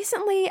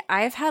 Recently,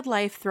 I've had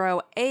life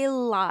throw a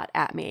lot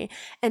at me,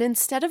 and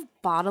instead of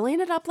bottling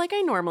it up like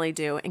I normally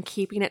do and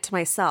keeping it to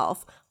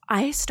myself,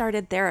 I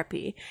started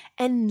therapy,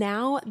 and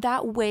now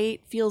that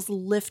weight feels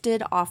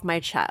lifted off my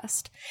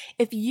chest.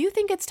 If you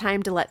think it's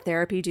time to let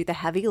therapy do the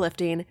heavy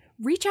lifting,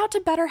 reach out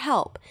to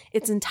BetterHelp.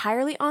 It's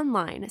entirely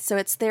online, so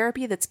it's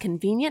therapy that's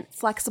convenient,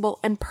 flexible,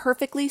 and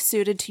perfectly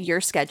suited to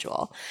your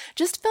schedule.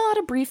 Just fill out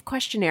a brief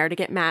questionnaire to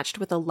get matched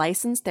with a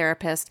licensed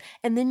therapist,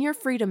 and then you're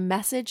free to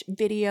message,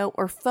 video,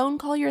 or phone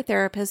call your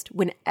therapist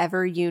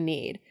whenever you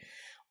need.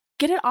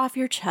 Get it off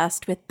your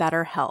chest with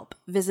BetterHelp.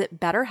 Visit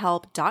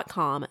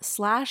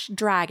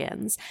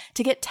betterhelp.com/dragons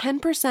to get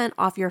 10%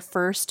 off your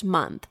first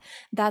month.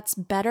 That's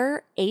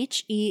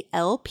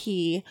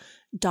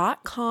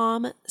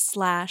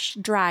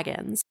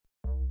betterhelp.com/dragons.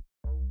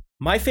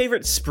 My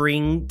favorite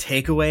spring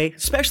takeaway,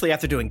 especially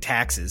after doing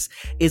taxes,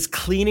 is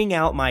cleaning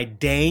out my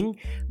dang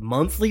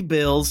monthly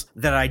bills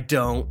that I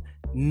don't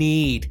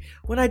need.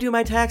 When I do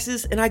my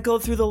taxes and I go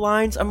through the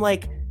lines, I'm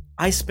like,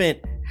 I spent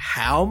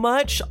how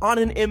much on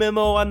an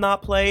MMO I'm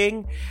not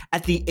playing?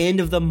 At the end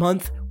of the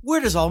month,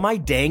 where does all my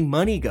dang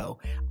money go?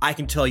 I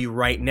can tell you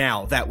right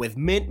now that with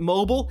Mint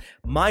Mobile,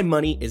 my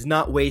money is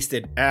not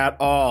wasted at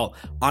all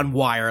on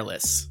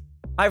wireless.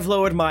 I've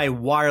lowered my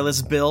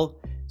wireless bill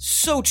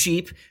so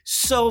cheap,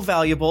 so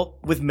valuable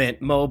with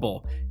Mint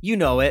Mobile. You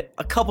know it.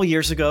 A couple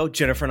years ago,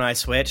 Jennifer and I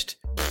switched.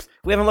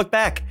 We haven't looked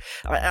back.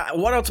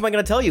 What else am I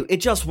going to tell you? It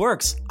just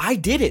works. I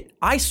did it.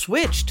 I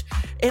switched.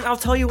 And I'll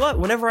tell you what,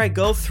 whenever I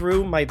go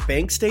through my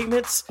bank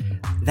statements,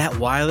 that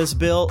wireless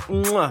bill,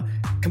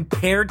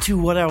 compared to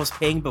what I was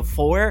paying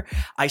before,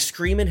 I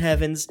scream in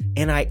heavens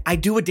and I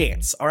do a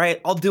dance, all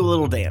right? I'll do a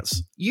little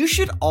dance. You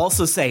should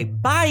also say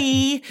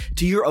bye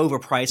to your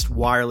overpriced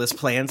wireless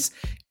plans.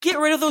 Get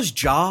rid of those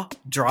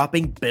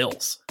jaw-dropping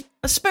bills,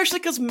 especially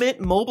because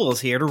Mint Mobile is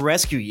here to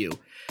rescue you.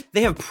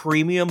 They have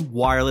premium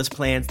wireless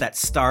plans that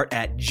start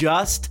at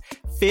just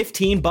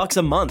 $15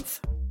 a month.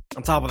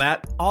 On top of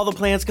that, all the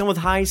plans come with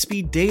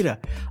high-speed data,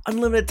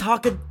 unlimited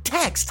talk and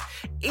text,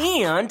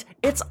 and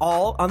it's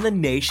all on the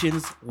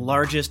nation's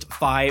largest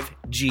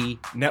 5G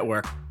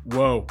network.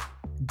 Whoa.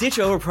 Ditch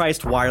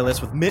overpriced wireless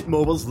with Mint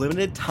Mobile's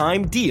limited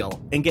time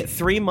deal and get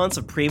 3 months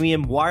of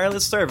premium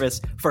wireless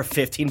service for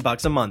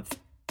 $15 a month.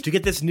 To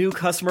get this new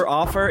customer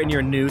offer and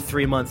your new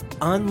 3-month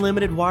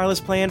unlimited wireless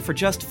plan for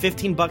just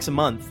 $15 a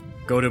month,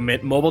 go to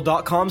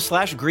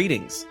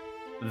mintmobile.com/greetings.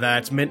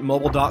 That's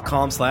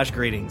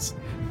mintmobile.com/greetings.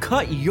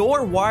 Cut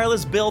your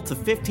wireless bill to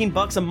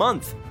 $15 a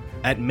month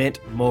at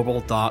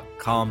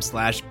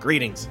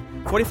mintmobile.com/greetings.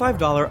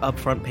 $45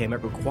 upfront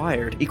payment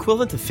required,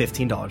 equivalent to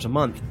 $15 a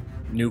month.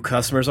 New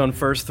customers on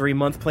first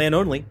 3-month plan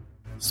only.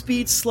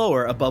 Speed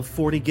slower above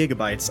 40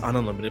 gigabytes on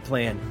unlimited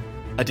plan.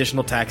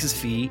 Additional taxes,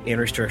 fee, and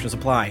restrictions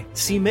apply.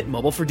 See Mint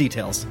Mobile for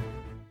details.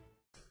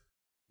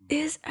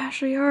 Is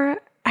Ashley Yara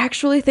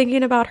actually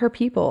thinking about her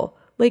people?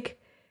 Like,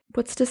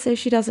 What's to say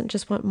she doesn't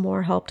just want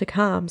more help to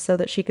come so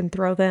that she can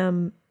throw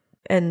them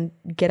and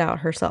get out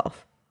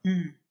herself?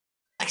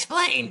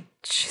 Explain.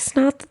 She's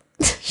not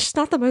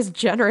the most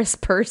generous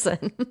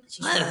person.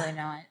 She's really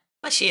not.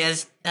 But she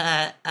has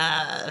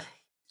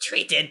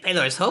treated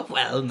Pelor's Hope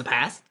well in the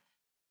past.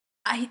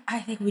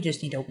 I think we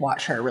just need to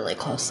watch her really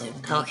closely.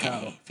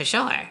 Okay, for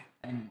sure.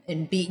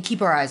 And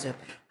keep our eyes open.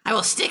 I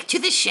will stick to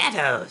the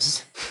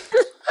shadows.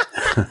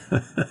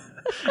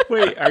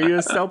 Wait, are you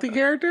a stealthy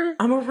character?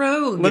 I'm a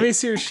rogue. Let me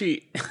see your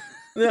sheet.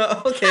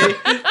 No, okay.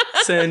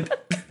 Send.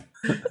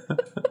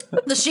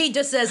 The sheet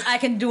just says I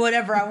can do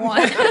whatever I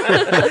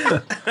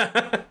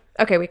want.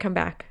 Okay, we come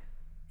back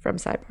from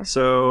sidebar.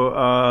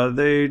 So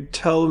they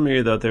tell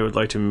me that they would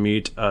like to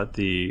meet at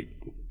the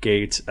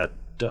gates at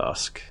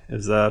dusk.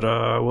 Is that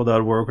will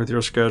that work with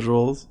your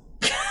schedules?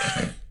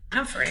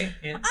 I'm free.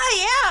 Yeah.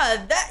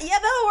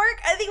 That'll work.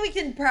 I think we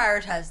can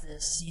prioritize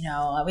this.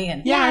 We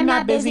can. Yeah, I'm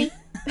not busy.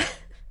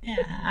 Yeah,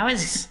 I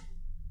was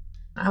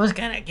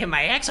gonna get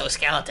my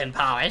exoskeleton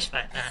polished,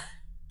 but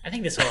I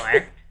think this will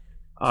work.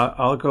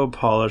 I'll go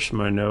polish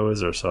my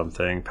nose or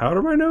something.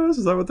 Powder my nose?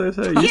 Is that what they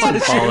say? You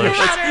said polish.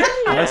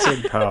 I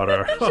said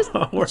powder.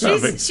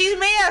 She's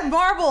made out of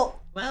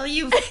marble. Well,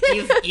 you've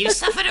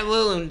suffered a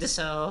wound,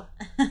 so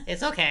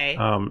it's okay.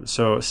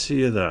 So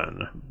see you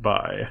then.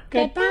 Bye.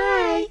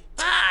 Goodbye.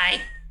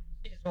 Bye.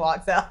 She just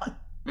walks out.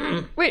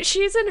 Wait,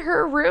 she's in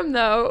her room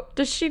though.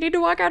 Does she need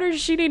to walk out, or does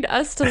she need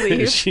us to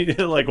leave? She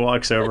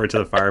walks over to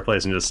the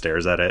fireplace and just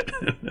stares at it.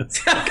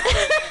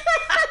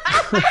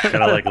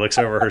 Kind of looks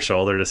over her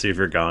shoulder to see if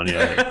you're gone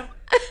yet.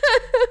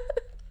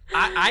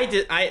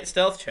 I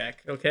stealth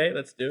check. Okay,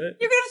 let's do it.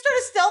 You're gonna start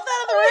a stealth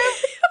out of the room?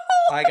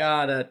 I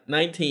got a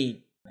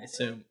 19. I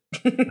assume.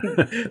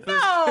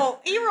 No,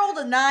 he rolled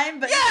a 9,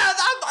 but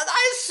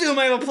I assume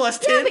I have a plus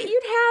 10. Yeah, but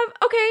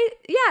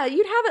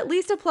you'd have at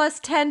least a plus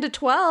 10 to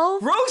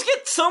 12. Rogues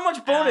get so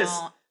much bonus.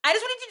 I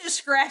just wanted you to just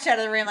scratch out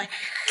of the room, like.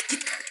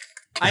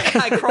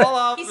 I crawl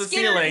off the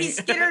ceiling. He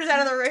skitters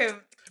out of the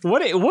room.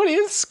 What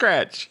is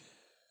Scratch?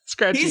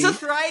 Scratchy. He's a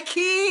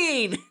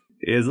Thrykeen.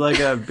 He's like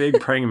a big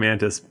praying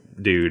mantis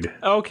dude.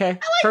 Okay,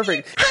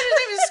 perfect. His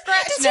name is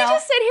Scratch. Does he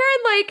just sit here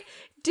and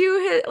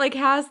do his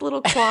has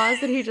little claws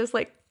that he just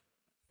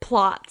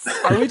plots?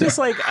 Are we just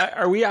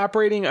are we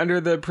operating under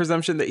the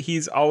presumption that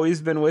he's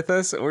always been with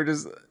us? Or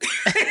just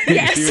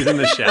Yes. He was in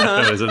the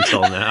shadows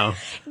until now.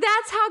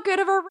 That's how good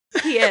of a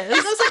he is.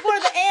 He looks like one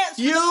of the ants.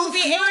 You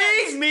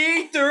freed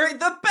me during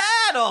the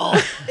battle.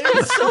 It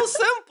was so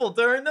simple.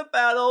 During the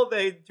battle,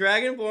 the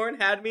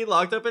Dragonborn had me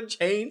locked up in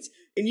chains,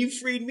 and you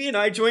freed me, and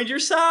I joined your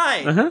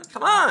side.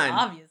 Come on.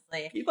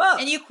 Obviously. Keep up.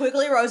 And you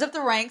quickly rose up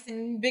the ranks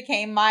and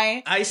became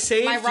my I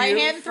saved my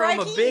right-hand you from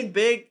Thrykeen.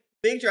 a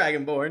big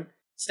Dragonborn,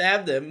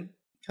 stabbed him,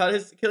 cut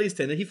his Achilles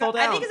tendon, he fell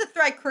down. I think it's a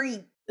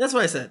Thrykeen. That's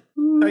what I said.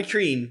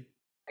 Thrykeen.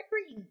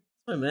 Thrykeen.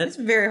 That's what I meant. It's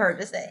very hard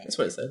to say. That's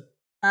what I said.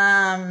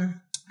 All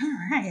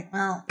right.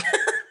 Well,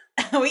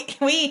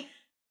 we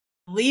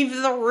leave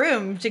the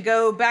room to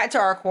go back to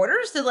our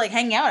quarters to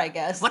hang out, I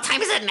guess. What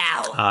time is it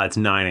now? It's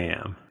 9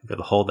 a.m. for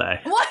the whole day.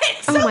 What?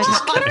 Oh my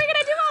god! What are we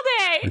gonna do all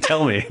day?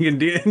 Tell me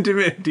in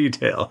intimate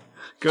detail.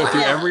 Go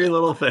through every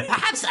little thing.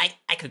 Perhaps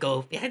I could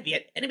go behind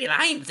the enemy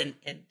lines and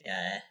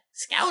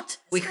scout.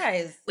 We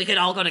could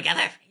all go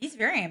together. He's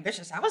very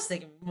ambitious. I was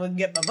thinking we'd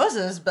get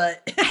mimosas,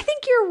 but I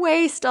think you're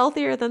way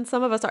stealthier than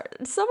some of us are.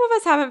 Some of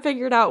us haven't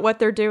figured out what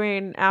they're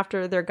doing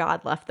after their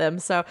god left them,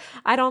 so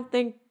I don't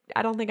think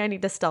I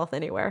need to stealth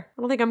anywhere.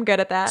 I don't think I'm good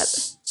at that.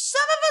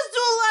 Some of us do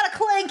a lot of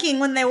clanking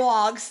when they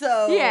walk,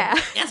 so yeah.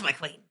 That's my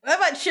queen. What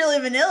about Chili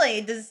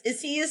Vanilli?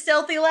 Is he a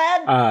stealthy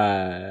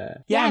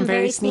lad? Yeah, I'm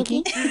very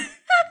sneaky.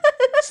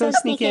 So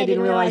sneaky I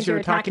didn't realize you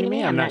were talking to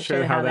me. I'm not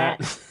sure how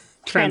that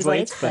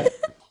translates, but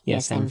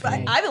yes, I'm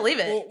very. I believe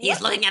it.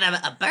 He's looking at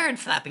a bird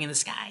flapping in the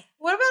sky.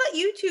 What about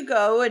you two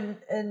go and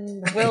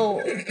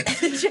we'll...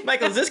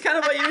 Michael, is this kind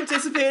of what you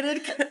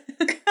anticipated?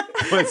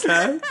 What's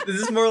that? Is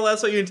this more or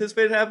less what you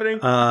anticipated happening?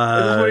 Is this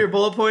one of your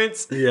bullet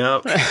points?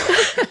 Yep.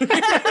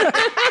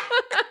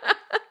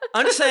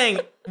 I'm just saying,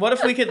 what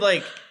if we could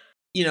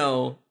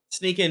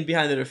sneak in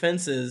behind the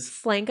defenses,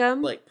 flank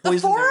them, the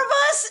four of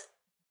us,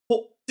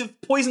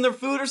 poison their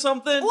food or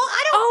something? Well,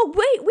 I don't. Oh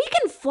wait, we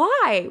can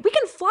fly. We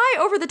can fly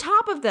over the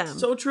top of them.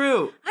 So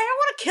true. I don't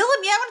want to kill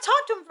him yet. I want to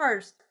talk to him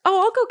first.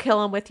 Oh, I'll go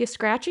kill him with you,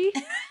 Scratchy.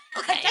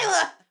 Okay.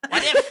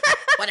 What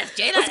if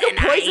Jada Let's go and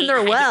poison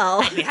their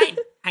well.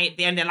 hide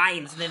behind the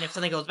lines, and then if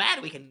something goes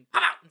bad, we can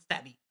pop out and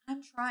stab you.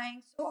 I'm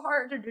trying so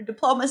hard to do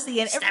diplomacy,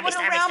 and everyone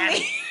around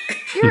me.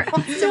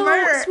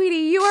 Sweetie,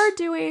 you are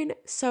doing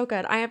so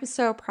good. I am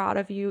so proud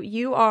of you.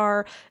 You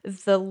are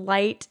the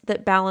light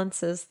that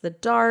balances the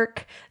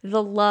dark,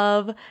 the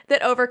love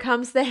that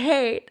overcomes the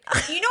hate.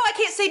 You know I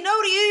can't say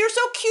no to you. You're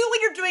so cute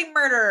when you're doing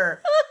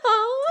murder.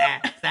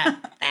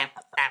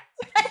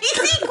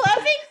 Is he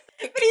clapping?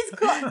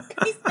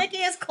 But he's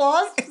making his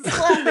claws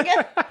clapping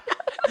it.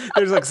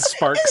 There's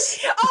sparks.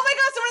 Oh my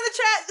god, someone in the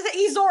chat said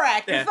he's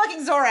Zorak. Yeah. He's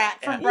fucking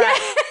Zorak from Brett.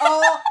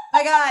 Oh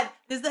my god,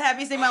 this is the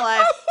happiest day of my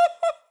life.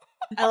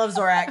 I love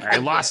Zorak. I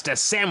lost a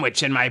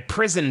sandwich in my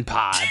prison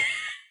pod.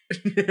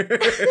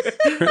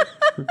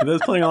 For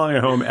those playing along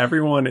at home,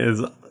 everyone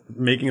is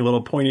making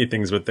little pointy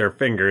things with their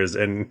fingers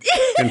and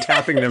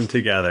tapping them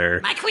together.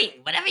 My queen,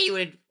 whatever you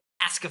would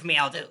ask of me,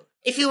 I'll do.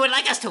 If you would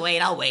like us to wait,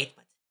 I'll wait.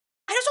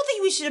 I just don't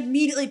think we should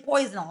immediately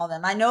poison all of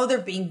them. I know they're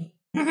being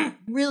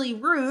really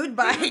rude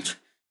by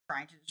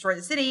trying to destroy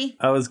the city.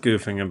 I was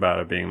goofing about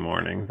it being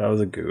morning. That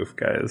was a goof,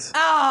 guys.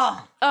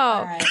 Oh.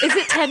 Right. Is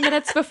it 10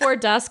 minutes before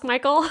dusk,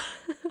 Michael?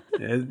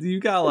 You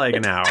got like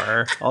an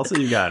hour. Also,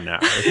 you got an hour.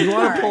 If you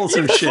want to pull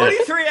some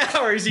shit. 23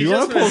 hours. You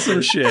want to pull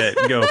some shit,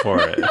 go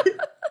for it.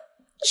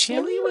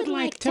 Chili would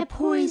like to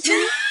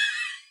poison.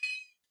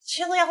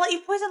 Chili, I'll let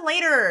you poison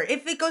later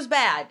if it goes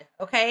bad,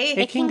 okay?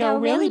 It can go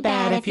really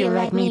bad if you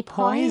let me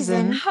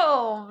poison.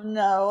 Oh,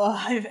 no.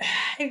 I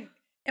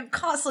am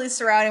constantly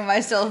surrounding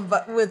myself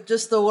with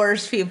just the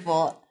worst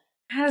people.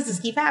 How does this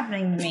keep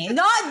happening to me?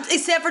 Not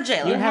except for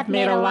Jayla. You have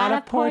made a lot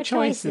of poor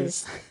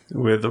choices.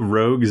 With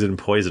rogues and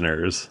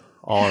poisoners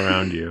all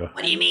around you.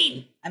 What do you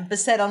mean? I'm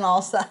beset on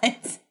all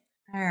sides.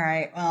 All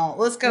right, well,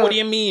 let's go. What do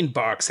you mean,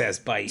 Box has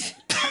bite?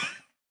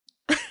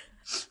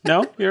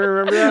 No? You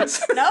remember that?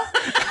 No?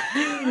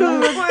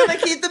 Where do they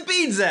keep the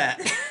beans at?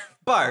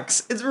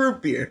 Barks. It's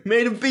root beer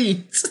made of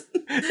beans.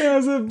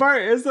 Yeah,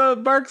 it's a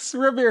Barks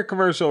root beer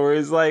commercial where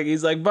he's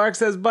like Barks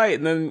has bite,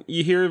 and then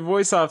you hear a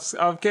voice off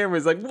camera.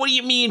 He's like, "What do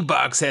you mean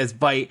Barks has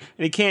bite?"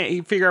 And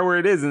he figure out where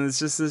it is, and it's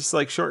just this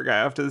like short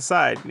guy off to the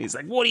side, and he's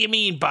like, "What do you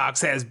mean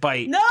Barks has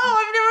bite?" No,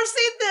 I've never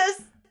seen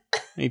this.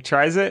 And he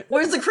tries it.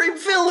 Where's the cream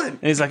filling?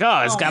 And he's like,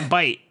 "Oh, it's got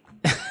bite."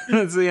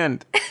 That's the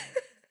end.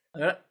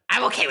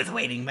 I'm okay with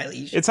waiting, my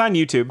liege. It's on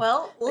YouTube.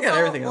 Well,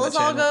 let's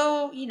all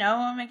go,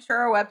 make sure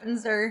our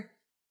weapons are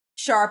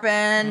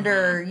sharpened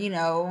or,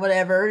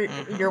 whatever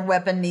your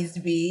weapon needs to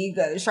be. You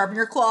gotta sharpen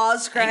your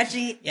claws,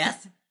 scratchy.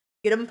 Yes.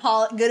 Get them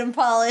good and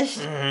polished.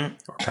 Or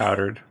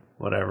powdered,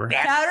 whatever.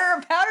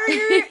 Powder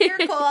your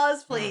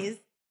claws, please.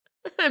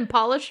 And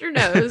polish your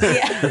nose.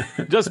 Yeah.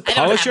 Just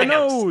polish your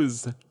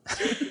nose.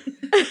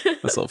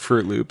 That's little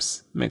Fruit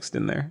Loops mixed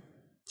in there.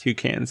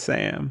 Toucan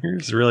Sam. You're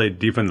just really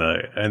deep in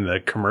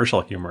the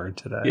commercial humor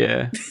today.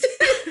 Yeah.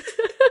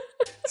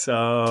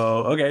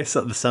 So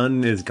the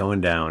sun is going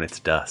down.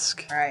 It's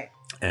dusk. All right.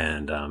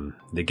 And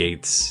the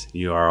gates,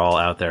 you are all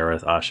out there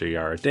with Asha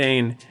Yara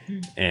Dane.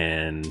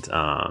 And,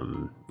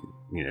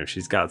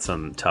 she's got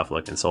some tough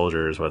looking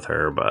soldiers with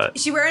her, but...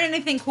 Is she wearing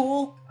anything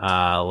cool?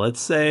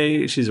 Let's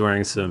say she's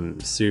wearing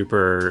some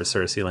super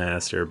Cersei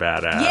Lannister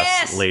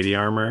badass lady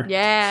armor.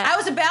 Yeah. I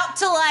was about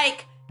to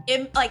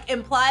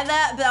imply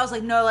that, but I was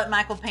like, no, let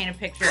Michael paint a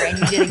picture, and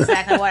you did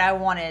exactly what I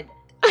wanted.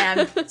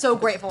 And I'm so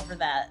grateful for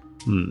that.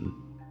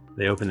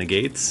 They open the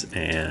gates,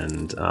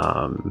 and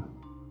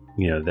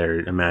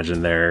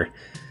imagine their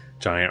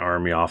giant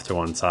army off to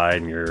one side,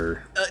 and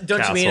your don't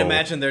castle. You mean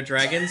imagine they're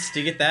dragons?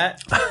 Do you get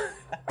that?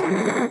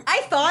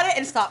 I thought it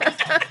and stopped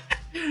myself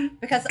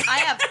because I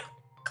have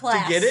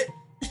class. Do you get it?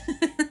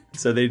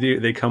 So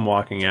they come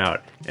walking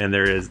out, and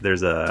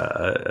there's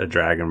a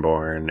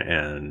dragonborn,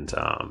 and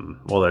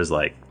there's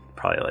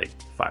probably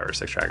 5 or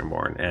 6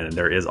 dragonborn, and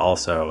there is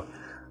also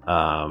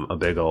a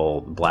big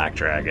old black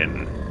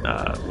dragon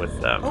with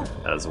them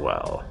as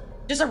well.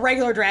 Just a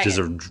regular dragon. Just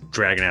a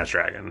dragon-ass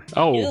dragon.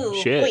 Oh, Ew,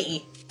 shit.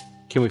 wait.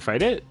 Can we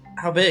fight it?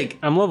 How big?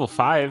 I'm level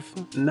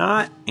 5.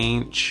 Not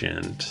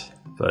ancient,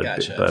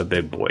 but a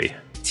big boy.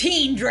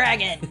 Teen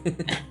dragon.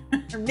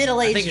 Or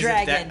middle-aged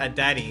dragon. A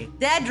daddy.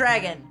 Dad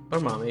dragon. Or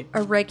mommy.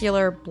 A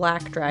regular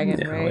black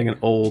dragon, right? Like an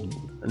old,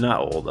 not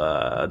old,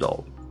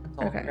 adult.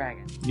 Okay.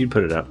 Dragon. You'd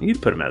put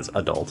him as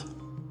adult.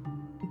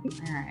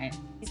 All right.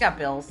 He's got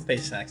bills.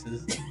 Pays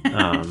taxes.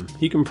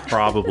 He can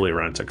probably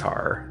rent a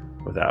car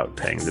without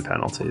paying the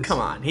penalties. Come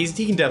on, he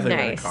can definitely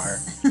rent a car.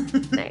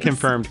 Nice.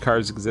 Confirmed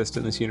cars exist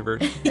in this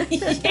universe.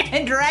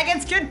 And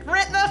dragons can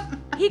rent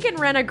them. He can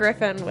rent a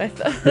griffin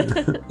with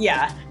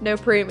no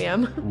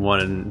premium.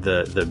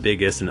 The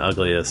biggest and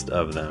ugliest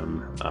of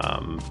them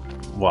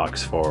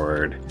walks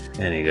forward,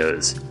 and he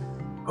goes,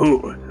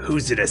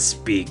 "Who's it to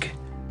speak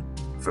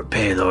for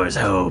Pelor's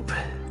hope?"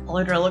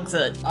 Aludra looks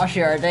at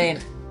Asha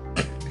Ardain.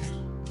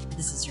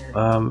 This is your...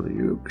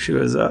 She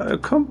goes,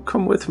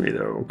 come with me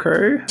though,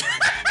 okay?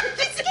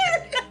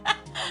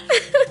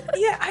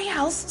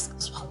 Yeah,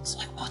 let's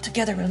walk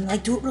together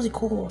and do it really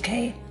cool,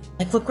 okay?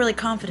 Look really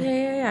confident.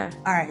 Yeah.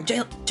 All right,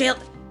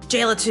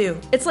 Jayla too.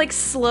 It's like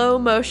slow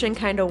motion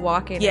kind of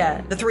walking.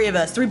 Yeah, the 3 of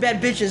us, 3 bad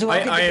bitches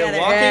walking Are together.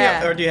 you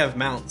walking or do you have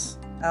mounts?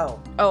 Oh,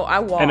 I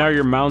walk. And are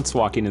your mounts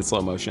walking in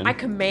slow motion? I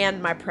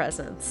command my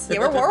presence. Yeah,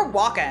 we're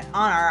walking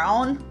on our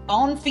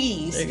own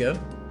feet. There you go.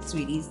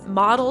 Sweeties.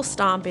 Model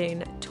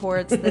stomping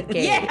towards the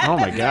gate. Yeah, oh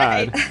my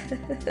god.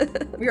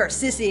 Right. We are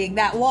sissying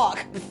that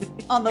walk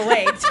on the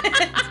way to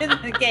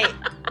the gate.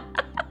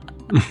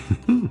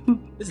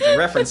 This is a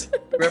reference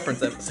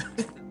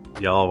episode.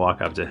 Y'all walk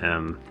up to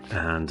him,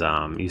 and you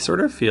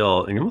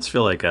almost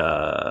feel like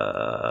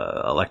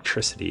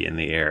electricity in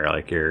the air,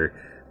 like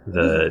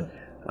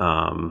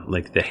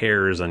the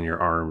hairs on your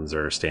arms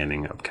are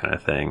standing up, kind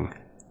of thing.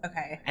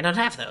 Okay. I don't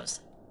have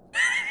those.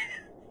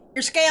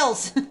 Your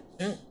scales.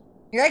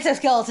 Your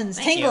exoskeletons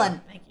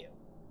tingling. Thank you.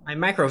 My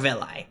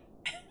microvilli.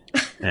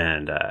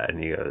 And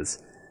he goes,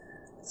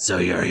 "So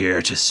you're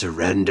here to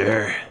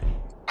surrender?"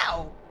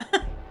 Ow.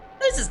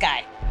 Who's this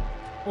guy?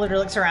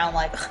 Literally looks around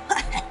like,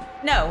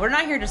 no, we're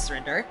not here to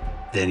surrender.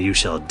 "Then you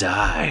shall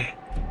die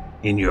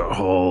in your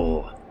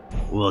hole.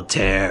 We'll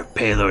tear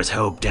Pelor's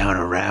Hope down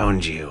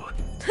around you."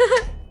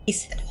 He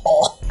said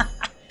hole.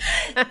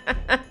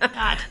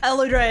 God.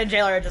 Eludra and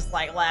Jailer are just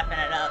like laughing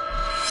it up.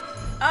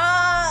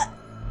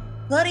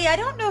 Buddy, I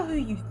don't know who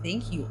you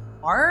think you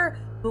are,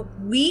 but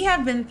we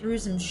have been through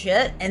some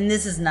shit, and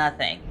this is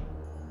nothing.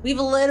 We've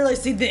literally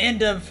seen the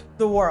end of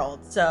the world,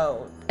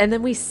 so. And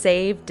then we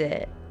saved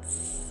it,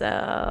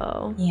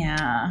 so.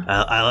 Yeah.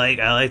 I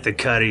like the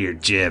cut of your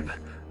jib.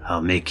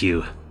 I'll make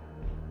you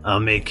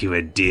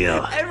a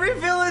deal. Every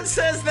villain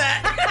says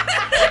that.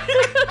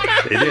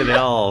 They do.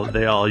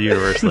 They all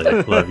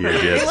universally love your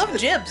jib. They love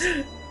jibs.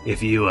 If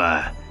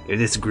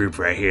this group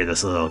right here,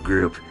 this little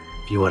group,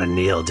 if you want to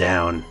kneel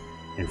down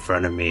in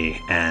front of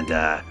me, and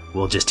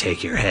we'll just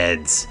take your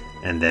heads,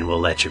 and then we'll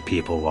let your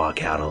people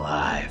walk out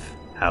alive.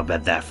 How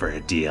about that for a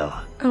deal?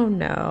 Oh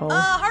no.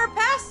 Hard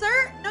pass,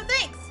 sir. No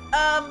thanks.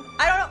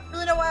 I don't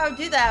really know why I would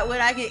do that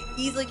when I could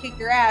easily kick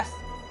your ass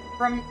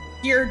from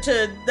here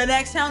to the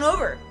next town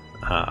over.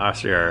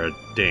 Ashiara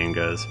Dane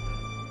goes,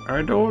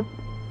 "I don't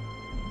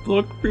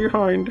look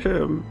behind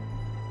him.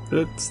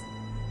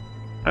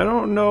 I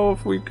don't know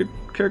if we could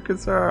kick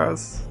his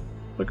ass.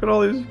 Look at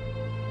all these."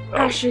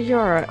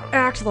 Ashiara,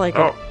 act like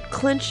it.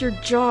 Clench your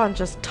jaw and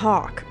just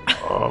talk.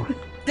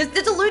 Does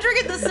Eludra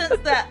get the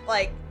sense that,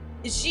 like,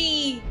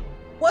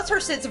 what's her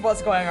sense of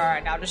what's going on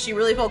right now? Does she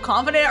really feel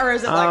confident, or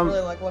is it like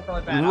really like look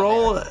really bad?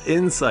 Roll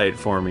insight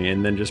for me,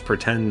 and then just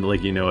pretend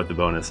like you know what the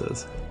bonus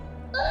is.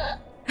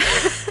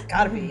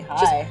 Gotta be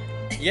high.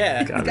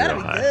 Yeah, it's gotta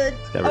be good.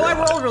 I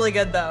rolled really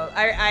good though.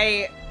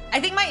 I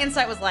think my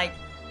insight was like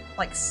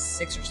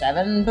 6 or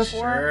 7 before.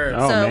 Sure.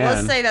 Oh, so man.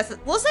 let's say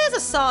it's a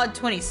solid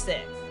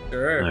 26.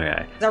 Sure.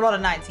 Okay. I rolled a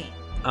 19.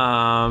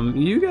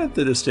 You get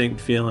the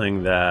distinct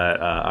feeling that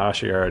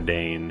Ashiara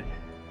Dane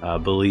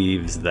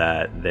believes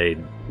that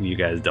you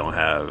guys don't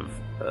have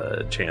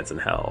a chance in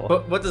hell.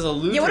 But what does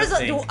Eludra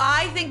think? Do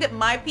I think that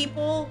my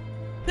people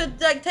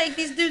could like take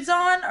these dudes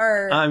on,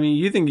 or? I mean,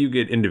 you think you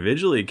could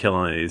individually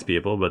kill any of these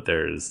people, but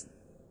there's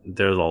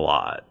a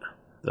lot.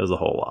 There's a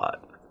whole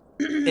lot.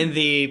 In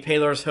the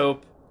Pelor's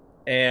Hope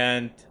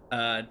and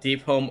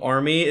Deep Home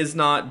army is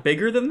not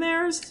bigger than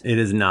theirs? It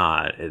is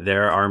not.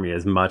 Their army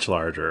is much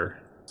larger.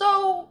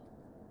 So,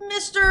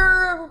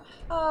 Mr.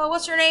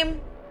 What's your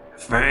name?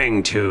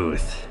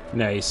 Fangtooth.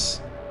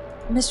 Nice.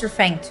 Mr.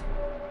 Fangtooth.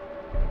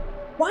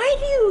 Why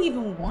do you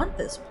even want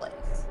this place?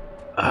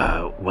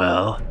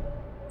 Well,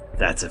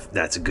 that's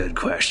a good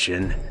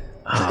question.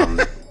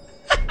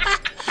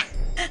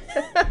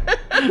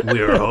 We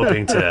were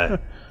hoping to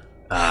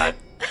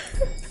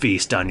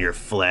feast on your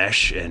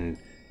flesh and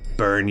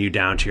burn you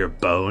down to your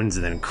bones,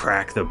 and then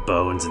crack the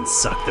bones and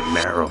suck the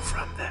marrow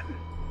from them.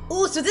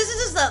 Oh, so this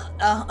is just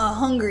a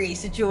hungry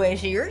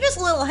situation. You're just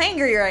a little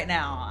hangry right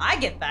now. I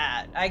get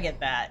that.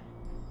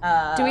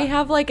 Do we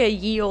have like a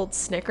ye old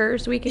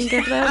Snickers we can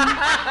give them?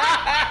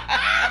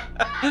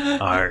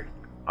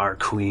 Our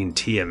queen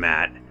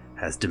Tiamat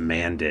has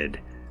demanded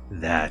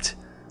that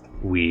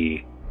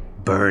we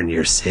burn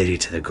your city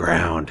to the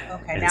ground.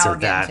 Okay, and now so we're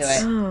getting to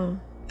it. Oh.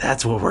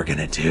 That's what we're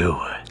gonna do.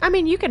 I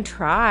mean, you can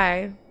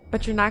try,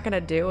 but you're not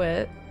gonna do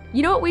it.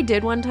 You know what we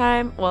did one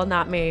time? Well,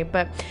 not me,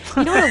 but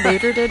you know what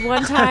Eludra did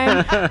one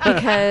time?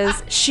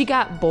 Because she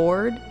got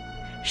bored.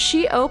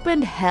 She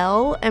opened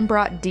hell and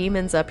brought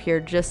demons up here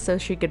just so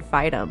she could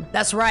fight them.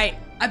 That's right.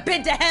 I've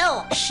been to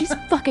hell. She's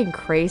fucking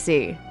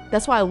crazy.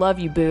 That's why I love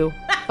you, boo.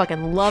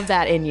 Fucking love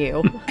that in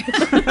you.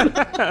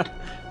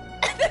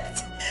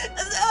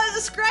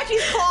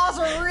 Scratchy's claws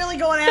are really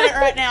going at it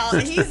right now.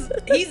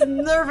 He's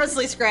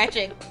nervously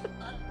scratching.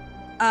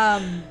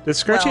 Does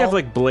Scratchy have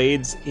like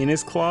blades in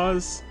his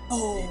claws?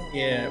 Oh.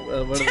 Yeah.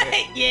 What are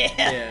they?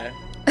 Yeah.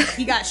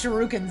 He got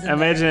shurikens in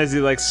Imagine as he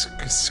like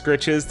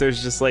scritches,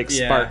 there's just like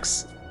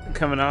sparks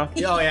coming off.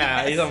 Oh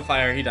yeah, he's on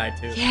fire. He died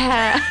too.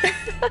 Yeah.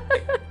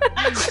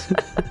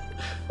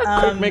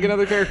 Quick, make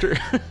another character.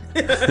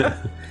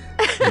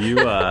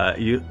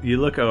 You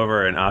look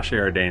over, and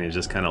Ashiara Dane is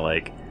just kind of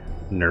like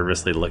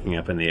nervously looking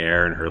up in the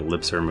air, and her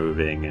lips are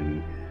moving,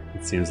 and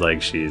it seems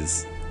like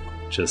she's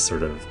just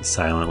sort of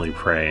silently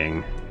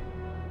praying.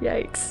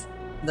 Yikes.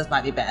 This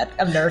might be bad.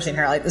 I've never seen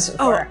her like this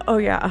before. Oh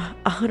yeah,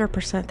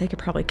 100%. They could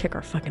probably kick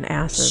our fucking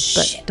asses,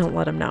 but don't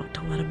let them know.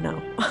 Don't let them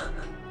know.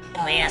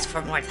 Can we ask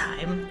for more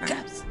time,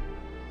 perhaps?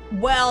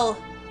 Well,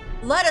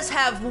 let us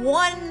have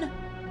one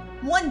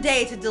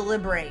day to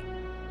deliberate.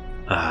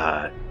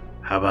 How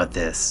about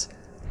this?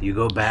 You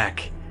go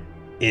back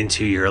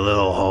into your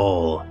little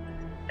hole,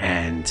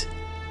 and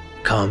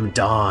come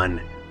dawn,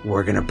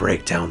 we're gonna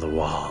break down the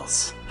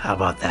walls. How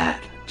about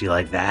that? Do you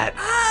like that?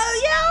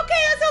 Yeah,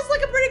 okay, that sounds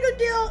like a pretty good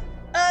deal.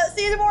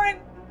 See you in the morning.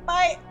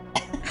 Bye.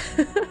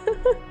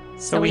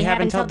 So we have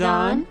until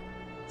dawn?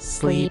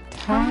 Sleep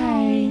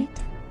tight.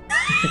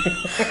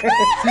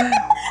 I'm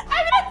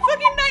having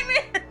fucking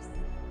nightmares.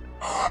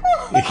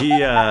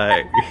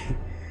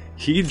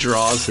 he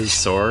draws his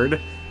sword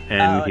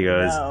and he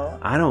goes,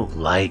 I don't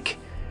like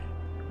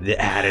the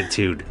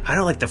attitude. I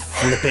don't like the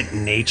flippant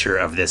nature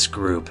of this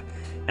group.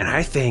 And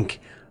I think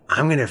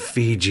I'm going to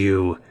feed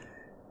you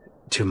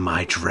to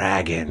my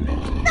dragon.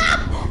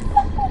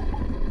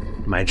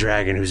 My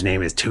dragon whose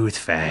name is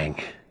Toothfang.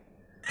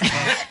 Really?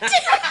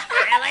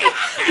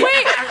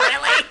 Wait,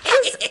 really?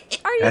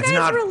 Are you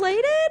guys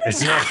related?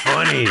 It's not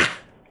funny. Is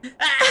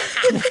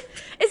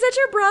that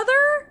your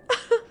brother?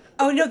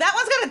 Oh no, that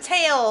one's got a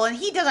tail and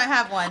he doesn't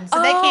have one,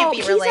 so they can't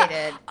be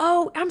related.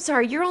 I'm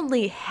sorry, you're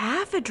only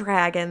half a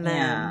dragon then.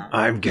 Yeah.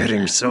 I'm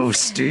getting so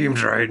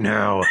steamed right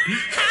now.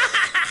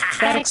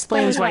 That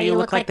explains why you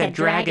look like the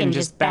dragon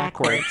just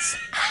backwards.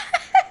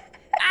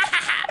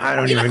 I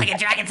don't You even look like a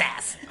dragon's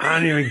ass. I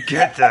don't even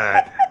get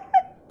that.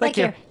 Like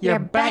your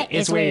butt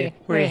is where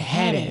your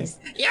head is.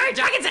 You're a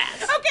dragon's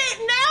ass.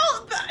 Okay,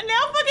 now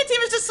fucking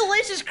team is just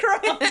Salacious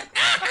Crumb.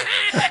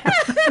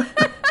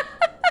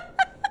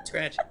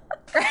 Scratch.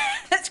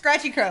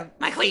 Scratchy Crumb.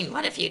 My queen,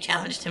 what if you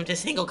challenged him to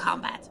single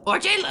combat? Or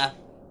Jayla,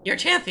 your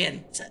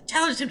champion,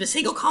 challenged him to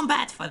single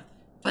combat for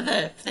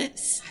the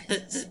place, the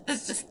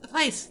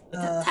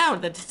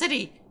town, the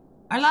city,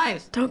 our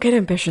lives. Don't get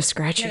ambitious,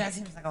 Scratchy. Yeah, that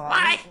seems like a lot.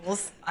 Why?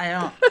 I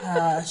don't.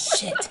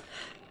 Shit.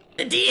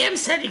 The DM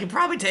said you could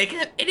probably take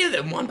any of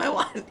them one by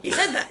one. He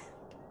said that.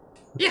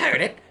 You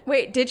heard it.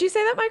 Wait, did you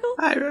say that, Michael?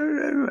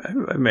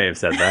 I may have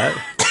said that.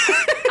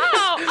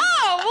 Well,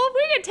 if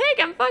we can take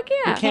him, fuck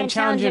yeah. We can't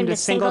challenge him to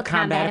single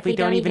combat if we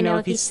don't even know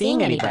if he's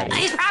seeing anybody.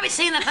 He's probably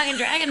seeing that fucking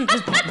dragon,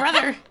 his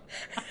brother.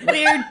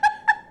 Weird.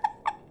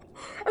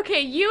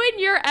 Okay, you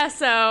and your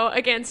SO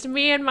against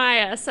me and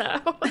my SO.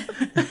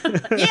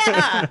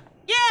 Yeah.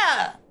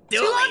 Duelies.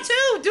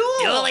 2-on-2, duel.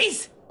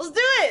 Duelies. Let's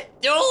do it.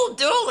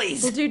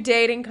 Duelies. We'll do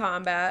dating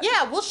combat.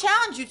 Yeah, we'll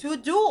challenge you to a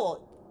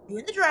duel. You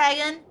and the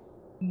dragon,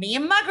 me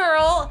and my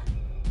girl.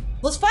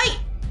 Let's fight.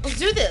 Let's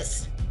do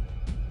this.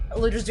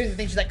 Eludra's doing the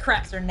thing, she's like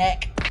cracks her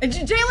neck. And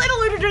Jayla and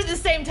Eludra do it at the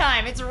same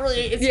time. It's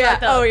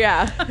fucked up. Oh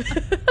yeah.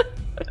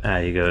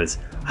 He goes,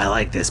 I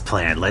like this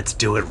plan. Let's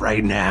do it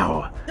right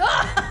now.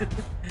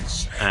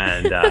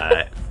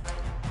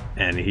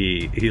 And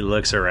he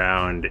looks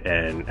around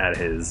and at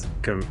his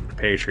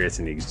compatriots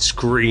and he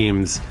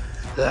screams,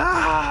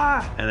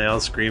 ah! And they all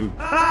scream,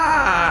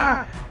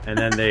 ah! And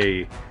then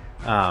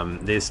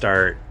they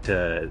start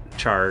to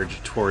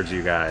charge towards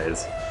you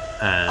guys.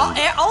 And all of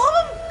them?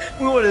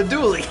 We want a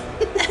duelie.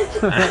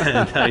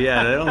 and,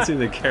 yeah, they don't seem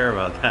to care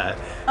about that.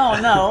 Oh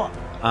no.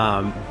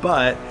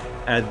 But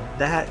at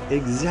that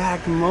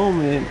exact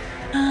moment,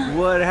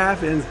 what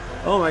happens?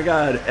 Oh my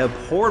god, a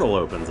portal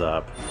opens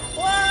up.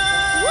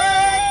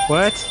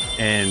 What?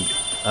 And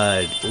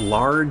a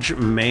large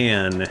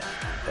man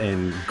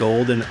in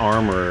golden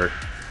armor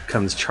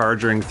comes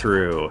charging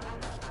through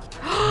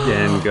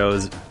and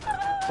goes,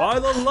 by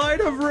the light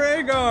of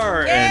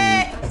Rhaegar!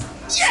 And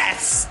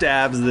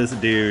stabs this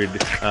dude,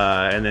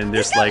 and then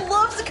just like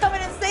loves to come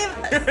in and save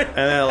us. and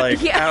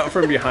then out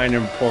from behind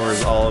him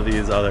pours all of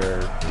these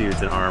other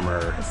dudes in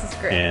armor. This is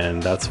great.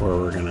 And that's where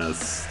we're gonna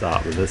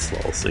stop with this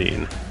little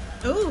scene.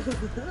 Ooh.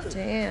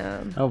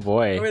 Damn. Oh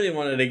boy. I really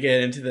wanted to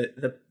get into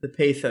the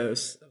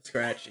pathos of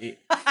Scratchy.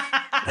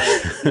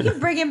 You can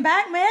bring him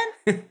back, man.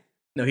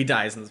 No, he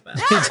dies in this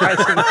battle.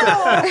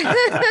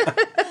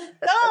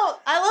 No,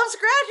 I love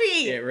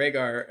Scratchy. Yeah,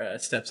 Rhaegar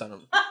steps on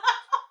him.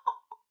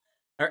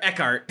 Or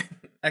Eckhart.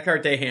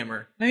 Eckhart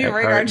Dayhammer.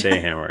 Eckhart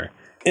Dayhammer.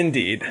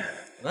 Indeed.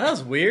 That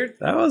was weird.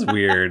 That was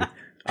weird.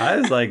 I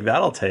was like,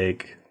 that'll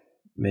take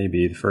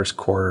maybe the first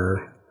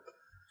quarter,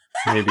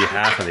 maybe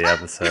half of the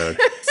episode.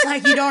 It's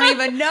like you don't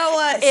even know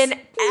us. An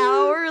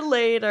hour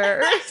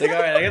later. It's like,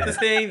 all right, I got this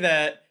thing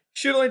that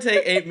should only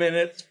take 8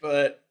 minutes,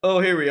 but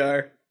here we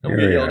are. I'm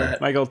getting yelled at.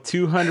 Michael,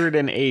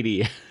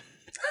 280.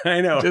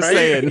 I know, Just right?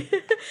 saying.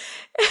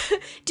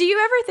 Do you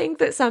ever think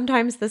that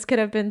sometimes this could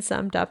have been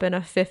summed up in a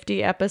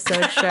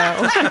 50-episode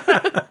show?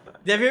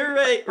 Have you ever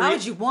read? Why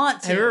would you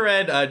want to? Have you ever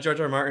read George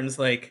R. R. Martin's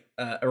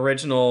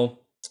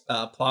original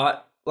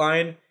plot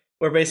line,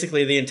 where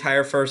basically the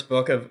entire first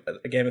book of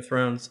Game of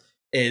Thrones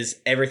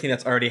is everything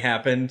that's already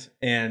happened,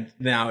 and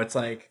now it's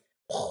like.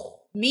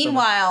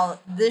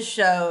 Meanwhile, this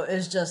show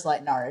is just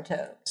like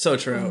Naruto. So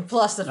true.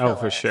 Plus the filler. Oh,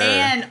 for sure.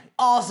 And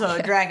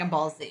also Dragon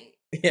Ball Z.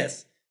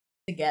 Yes.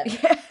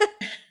 Together.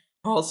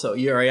 Also,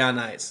 Yuri on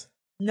Ice.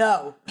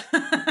 No.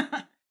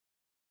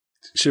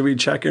 Should we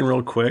check in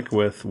real quick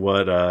with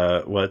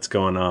what's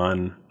going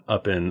on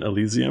up in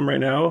Elysium right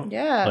now?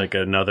 Yeah. Like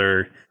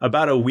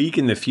about a week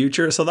in the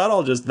future. So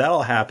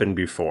that'll happen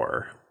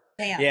before.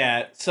 Damn.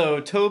 Yeah. So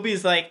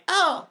Toby's like,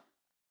 oh,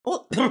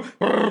 well, get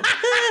out of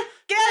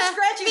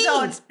Scratchy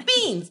zone.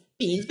 Beans.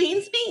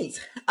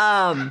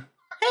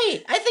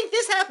 Hey, I think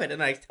this happened,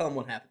 and I tell him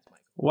what happens,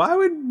 Mike. Why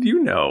would you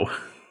know?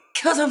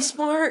 Because I'm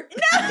smart.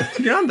 No.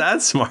 You're not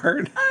that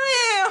smart.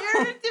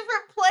 You're in a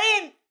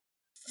different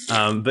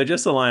plane. But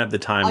just to line up the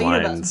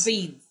timelines.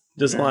 Beans.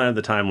 Just to line up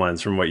the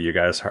timelines from what you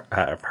guys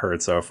have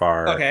heard so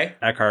far. Okay.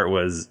 Eckhart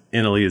was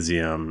in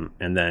Elysium,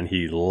 and then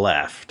he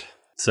left.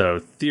 So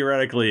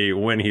theoretically,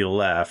 when he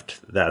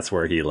left, that's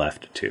where he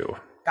left to.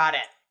 Got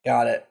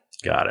it.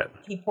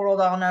 He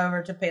portaled on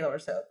over to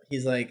Pelor's Hope.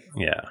 He's like,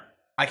 yeah.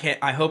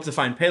 I hope to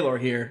find Pelor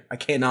here. I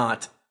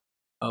cannot.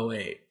 Oh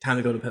wait, time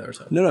to go to Pelor's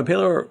Hope. No,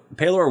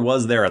 Pelor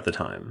was there at the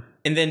time.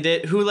 And then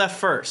who left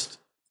first?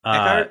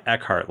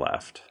 Eckhart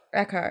left.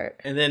 Eckhart.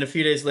 And then a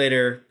few days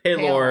later,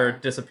 Pelor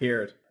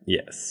disappeared.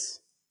 Yes.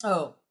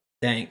 Oh.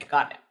 Dank.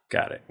 Got it.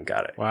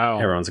 Got it. Wow.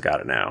 Everyone's got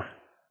it now.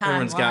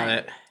 Everyone's got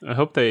it. I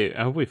hope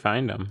we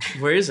find him.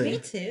 Where is he? Me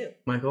too.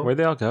 Michael? Where'd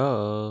they all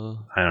go?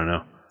 I don't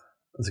know.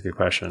 That's a good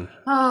question.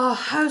 Oh,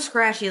 how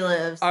Scratchy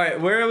lives. All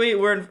right, where are we?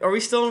 Are we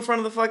still in front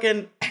of the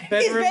fucking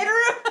bedroom?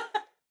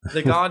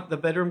 His bedroom? The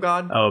bedroom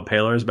god? Oh,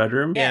 Pelor's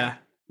bedroom? Yeah.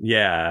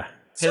 Yeah.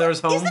 Pelor's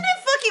home? Isn't it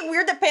fucking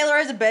weird that Pelor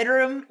has a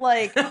bedroom?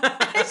 Like,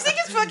 I just think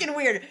it's fucking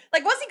weird.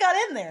 Like, once he got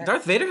in there?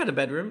 Darth Vader had a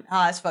bedroom.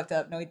 Oh, that's fucked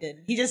up. No, he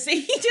didn't. He just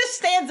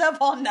stands up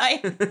all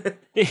night.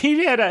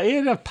 He had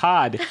a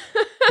pod.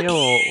 He had a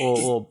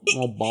little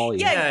ball.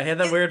 Yeah, he had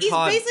that weird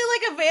pod. He's basically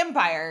like a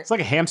vampire. It's like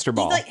a hamster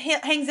ball. He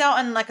like hangs out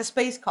in like a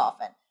space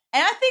coffin.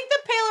 And I think that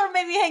Pelor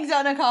maybe hangs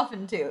out in a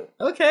coffin too.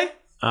 Okay.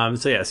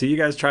 So you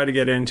guys tried to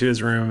get into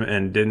his room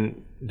and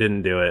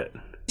didn't do it.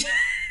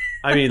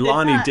 I mean,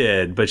 Lonnie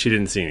did, but she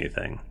didn't see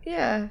anything.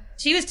 Yeah.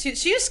 She was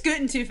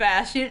scooting too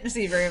fast. She didn't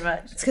see very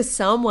much. It's because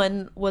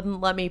someone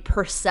wouldn't let me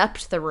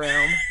percept the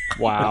room.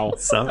 Wow.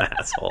 Some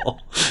asshole.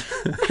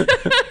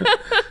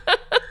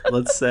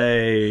 Let's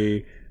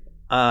say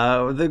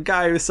the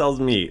guy who sells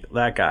meat,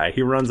 that guy,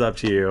 he runs up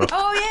to you.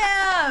 Oh,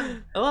 yeah.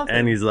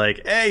 And he's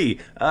like, hey,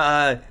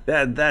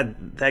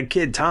 that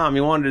kid Tom,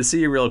 he wanted to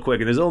see you real quick,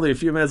 and there's only a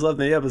few minutes left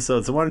in the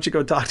episode, so why don't you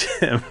go talk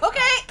to him? Okay.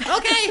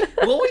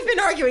 Well, we've been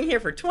arguing here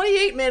for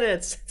 28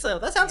 minutes, so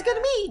that sounds good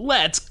to me.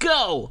 Let's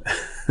go.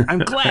 I'm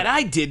glad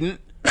I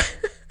didn't.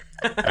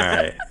 All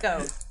right.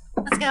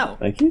 Let's go.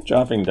 I keep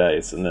dropping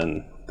dice, and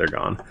then they're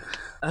gone.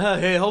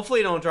 Hey, hopefully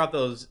you don't drop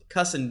those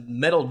cussing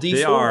metal D4s.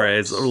 They are.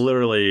 It's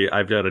literally,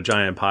 I've got a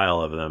giant pile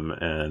of them,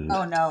 and...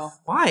 Oh, no.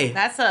 Why?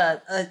 That's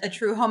a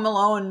true Home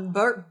Alone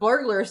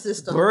burglar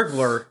system.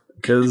 Burglar.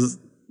 Because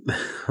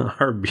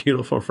our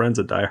beautiful friends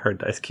at Die Hard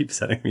Dice keep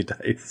sending me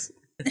dice.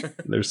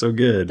 They're so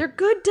good. They're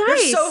good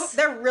dice.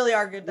 They really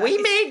are good dice. We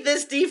made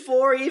this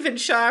D4 even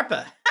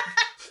sharper.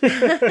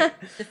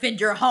 Defend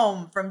your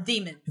home from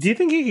demons. Do you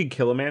think you could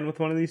kill a man with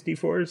one of these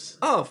D4s?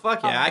 Oh,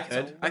 fuck yeah, I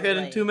could. I could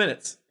in 2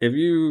 minutes. If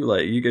you,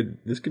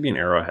 this could be an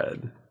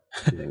arrowhead.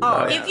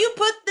 If you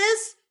put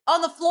this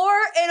on the floor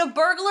and a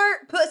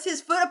burglar puts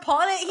his foot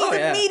upon it, he's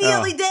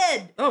immediately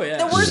dead. Oh, yeah.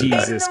 The worst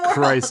Jesus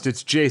Christ,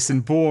 it's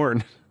Jason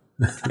Bourne.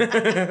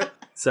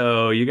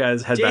 So you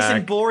guys head back.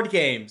 Jason Board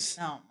Games.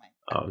 Oh,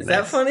 Oh, Is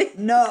that funny?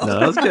 No. No,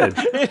 that was good.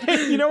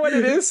 You know what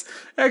it is,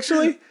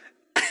 actually?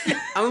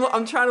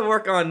 I'm trying to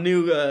work on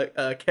new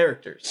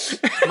characters.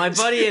 My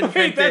buddy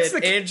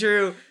invented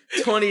Andrew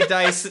 20-sided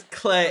dice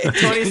clay.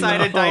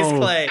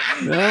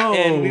 No.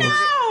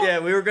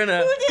 And we were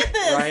gonna. Who did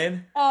this?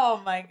 Ryan.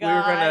 Oh my god. We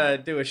were gonna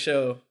do a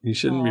show. You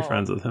shouldn't be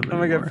friends with him Oh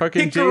my anymore. god,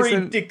 fucking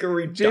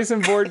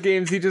Jason Board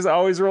Games, he just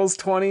always rolls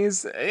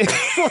 20s.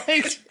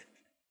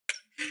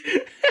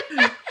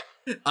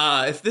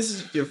 If this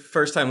is your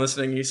first time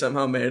listening, you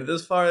somehow made it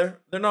this far.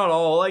 They're not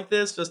all like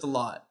this, just a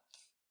lot.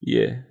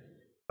 Yeah.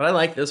 But I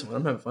like this one.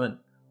 I'm having fun.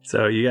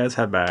 So you guys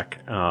head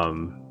back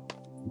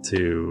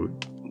to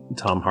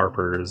Tom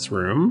Harper's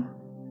room.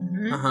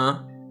 Uh huh.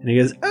 And he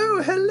goes,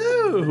 "Oh,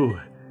 hello.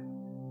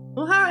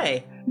 Well,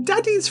 hi.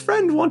 Daddy's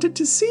friend wanted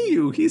to see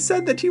you. He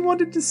said that he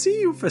wanted to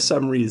see you for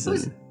some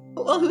reason."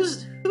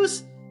 Who's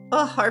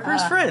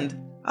Harper's friend?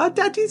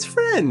 Daddy's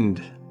friend.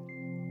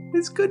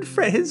 His good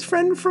friend. His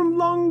friend from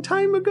long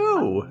time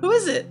ago. Who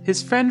is it?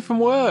 His friend from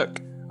work.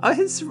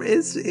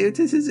 It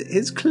is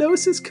his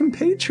closest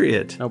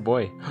compatriot. Oh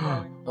boy.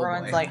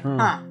 Rowan's like, all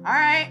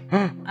right.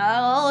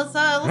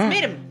 Let's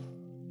meet him.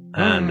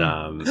 And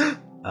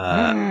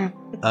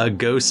a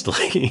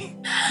ghostly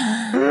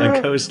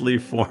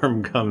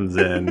form comes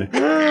in,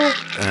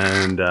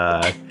 and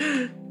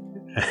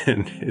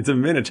it's a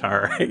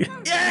minotaur, right?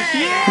 Yeah,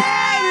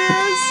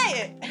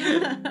 it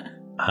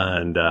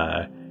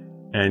is.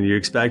 And you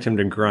expect him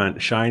to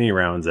grunt shiny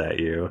rounds at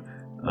you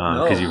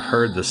because you've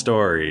heard the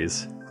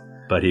stories,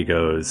 but he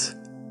goes,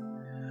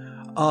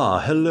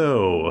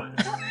 hello.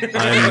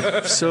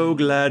 I'm so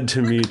glad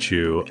to meet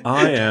you.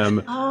 I am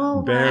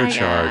Bear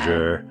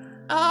Charger.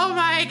 Oh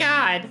my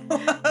god.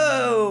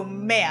 Oh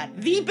man.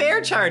 The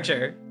Bear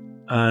Charger.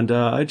 And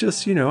I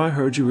just, I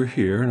heard you were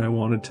here and I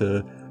wanted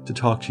to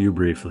talk to you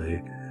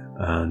briefly.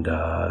 And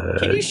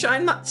can you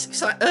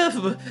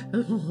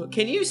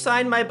can you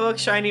sign my book,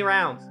 Shiny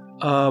Rounds?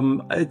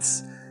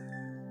 It's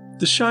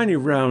the Shiny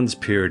Rounds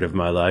period of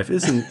my life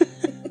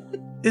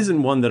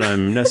isn't one that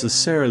I'm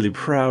necessarily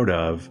proud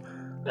of.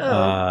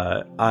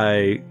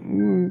 I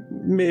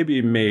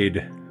maybe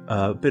made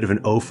a bit of an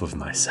oaf of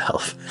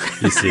myself,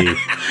 you see.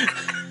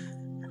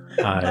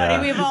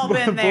 Buddy, we've all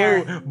been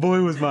there.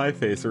 Boy, was my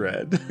face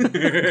red.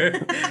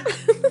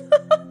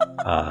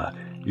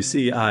 You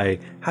see, I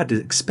had to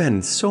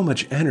expend so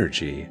much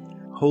energy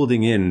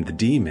holding in the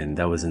demon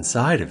that was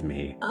inside of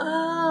me.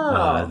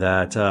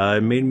 that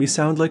made me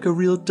sound like a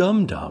real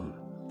dum-dum.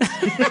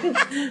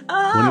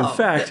 When in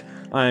fact,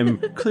 I'm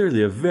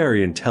clearly a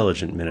very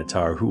intelligent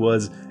Minotaur who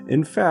was,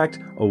 in fact,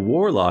 a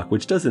warlock,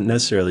 which doesn't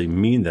necessarily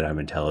mean that I'm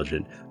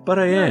intelligent, but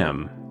I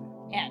am.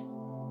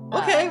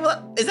 Okay,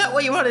 well, is that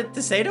what you wanted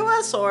to say to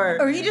us, or?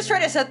 Are you just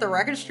trying to set the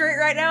record straight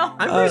right now?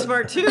 I'm pretty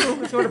smart too,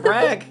 if you want to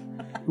brag.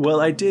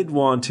 Well, I did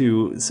want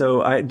to,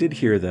 so I did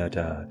hear that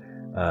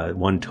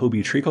one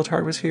Toby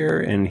Treacletart was here,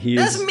 and he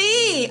is... That's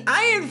me!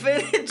 I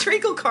invented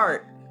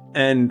Treaclecart!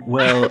 And,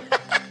 well...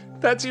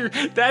 That's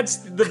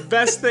the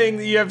best thing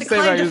that you have to say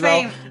about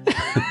yourself.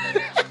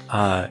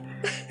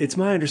 It's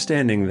my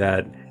understanding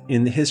that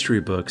in the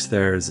history books,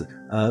 there's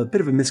a bit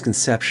of a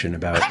misconception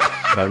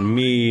about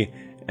me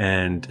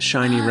and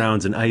shiny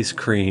rounds and ice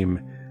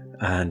cream,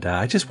 and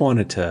I just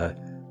wanted to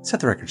set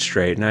the record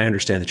straight. And I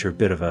understand that you're a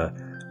bit of a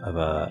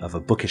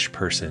bookish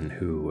person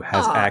who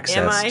has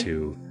access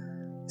to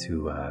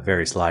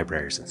various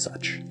libraries and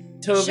such.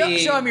 Toby,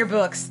 show him your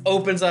books.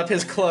 Opens up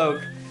his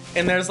cloak,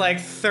 and there's like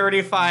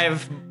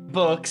 35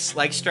 books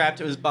like strapped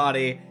to his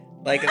body,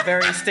 like a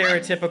very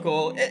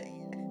stereotypical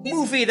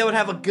movie that would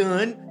have a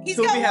gun. He's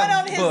got one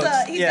on his.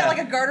 Got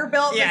like a garter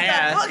belt.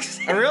 Yeah, got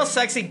books. A real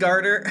sexy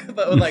garter,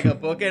 but with like a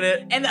book in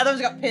it. And the other's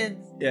got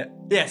pins. Yeah.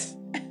 Yes.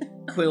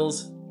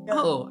 Quills.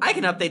 Oh, I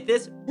can update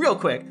this real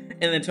quick.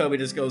 And then Toby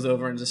just goes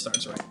over and just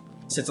starts writing.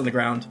 Sits on the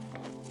ground,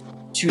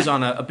 chews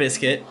on a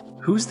biscuit.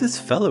 Who's this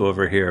fellow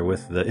over here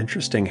with the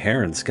interesting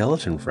hair and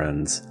skeleton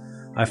friends?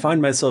 I find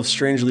myself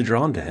strangely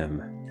drawn to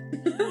him.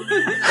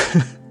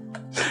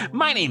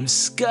 My name's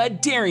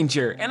Scud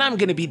Derringer, and I'm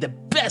gonna be the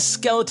best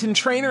skeleton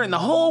trainer in the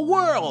whole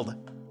world.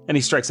 And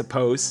he strikes a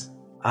pose.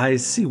 I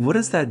see. What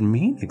does that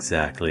mean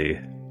exactly?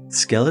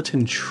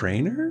 Skeleton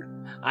trainer?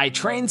 I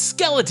train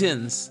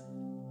skeletons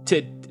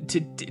to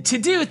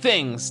do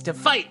things, to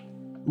fight.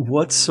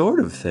 What sort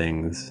of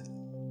things?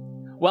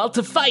 Well,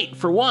 to fight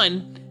for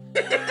one,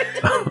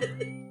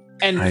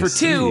 and for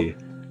two,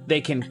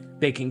 they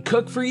can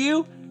cook for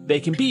you. They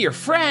can be your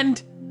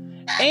friend,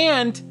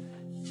 and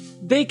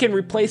they can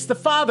replace the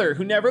father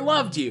who never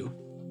loved you.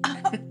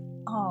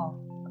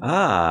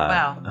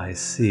 Wow. I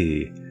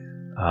see.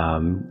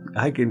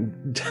 I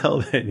can tell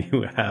that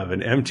you have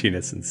an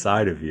emptiness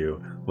inside of you.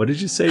 What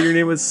did you say your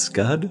name was?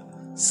 Scud?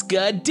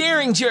 Scud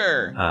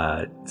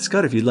Derringer.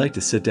 Scud, if you'd like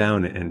to sit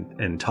down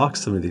and talk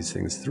some of these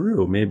things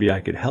through, maybe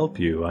I could help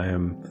you. I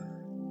am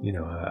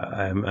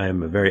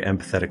a very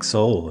empathetic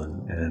soul,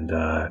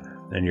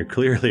 and you're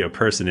clearly a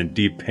person in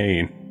deep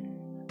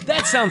pain.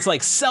 That sounds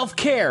like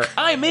self-care.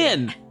 I'm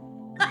in.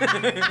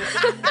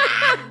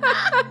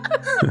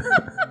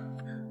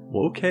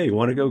 Okay,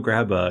 want to go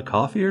grab a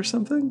coffee or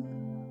something?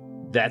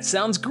 That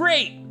sounds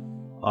great.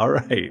 All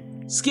right.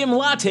 Skim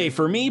latte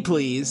for me,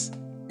 please.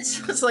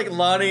 It's like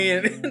Lonnie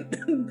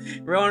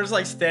and Rowan's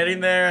like standing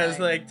there as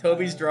like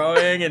Toby's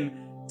drawing and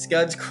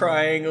Scud's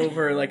crying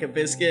over like a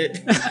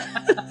biscuit.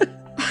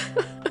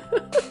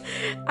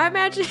 I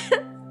imagine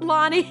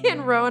Lonnie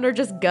and Rowan are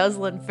just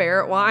guzzling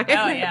ferret wine.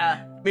 Oh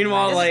yeah.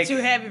 Meanwhile, this like is too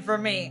heavy for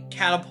me.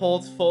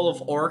 Catapults full of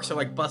orcs are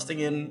like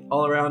busting in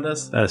all around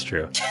us. That's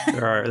true.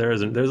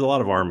 There's a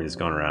lot of armies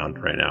going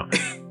around right now.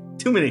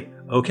 Too many.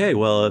 Okay,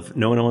 well, if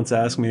no one wants to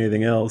ask me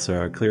anything else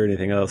or clear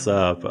anything else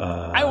up,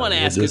 I want to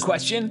ask a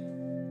question.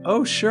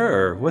 Oh,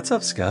 sure. What's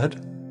up,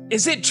 Scud?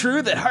 Is it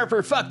true that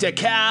Harper fucked a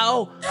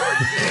cow?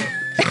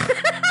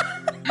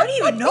 How do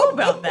you even know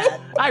about that?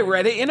 I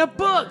read it in a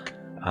book.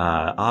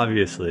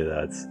 Obviously,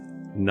 that's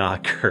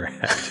not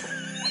correct.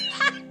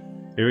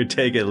 It would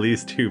take at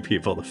least 2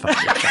 people to fuck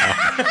a cow.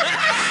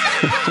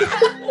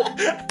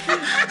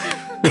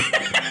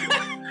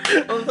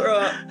 I'll throw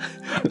up.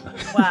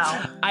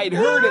 Wow. I'd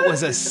heard it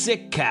was a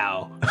sick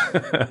cow.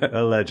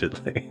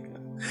 Allegedly.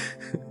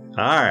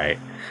 All right.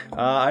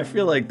 I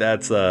feel like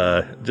that's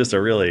just a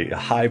really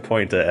high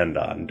point to end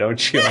on,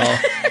 don't you all?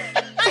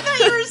 I thought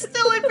you were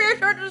still in Bear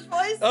Charger's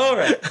voice. All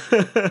right.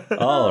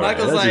 All right.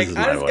 Michael's like,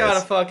 I just got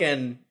a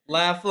fucking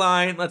laugh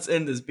line. Let's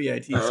end this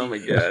BITC. Oh my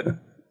god.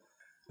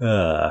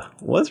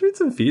 Let's read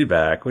some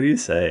feedback. What do you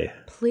say?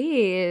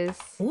 Please.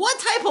 What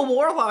type of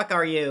warlock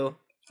are you?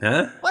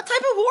 Huh? What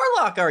type of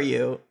warlock are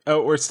you?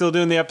 Oh, we're still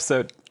doing the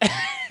episode.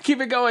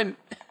 Keep it going.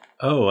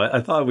 Oh, I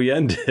thought we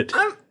ended.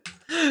 I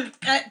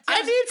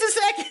need a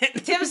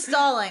second. Tim's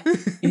stalling.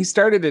 He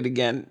started it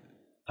again.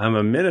 I'm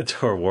a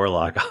Minotaur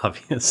warlock,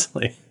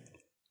 obviously.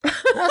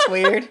 That's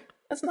weird.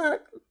 That's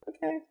not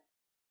okay.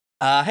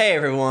 Hey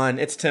everyone,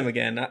 it's Tim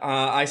again.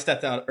 I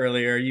stepped out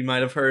earlier. You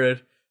might have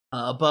heard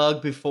a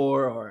bug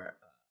before or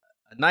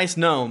a nice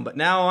gnome, but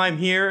now I'm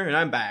here and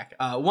I'm back.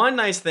 One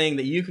nice thing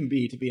that you can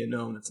be to be a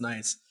gnome that's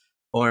nice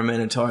or a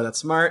Minotaur that's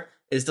smart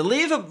is to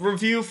leave a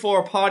review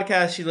for a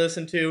podcast you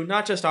listen to,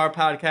 not just our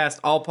podcast,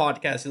 all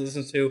podcasts you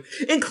listen to,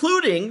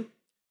 including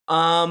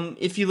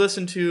if you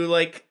listen to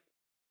like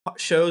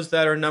shows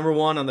that are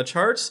 #1 on the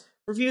charts,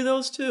 review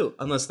those too,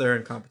 unless they're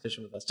in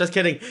competition with us. Just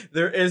kidding.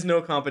 There is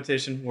no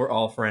competition. We're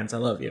all friends. I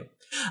love you.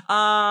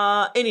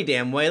 Any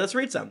damn way. Let's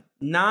read some.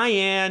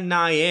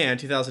 Nyan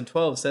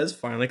 2012 says,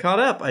 finally caught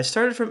up. I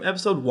started from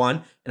episode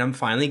 1, and I'm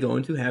finally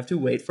going to have to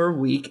wait for a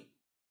week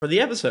for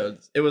the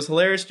episodes. It was a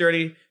hilarious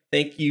journey.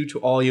 Thank you to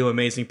all you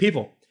amazing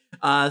people.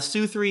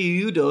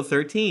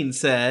 Stu3Udo13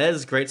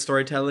 says, great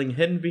storytelling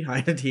hidden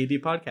behind a D&D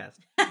podcast.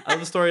 I love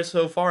the story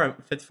so far. I'm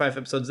 55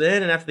 episodes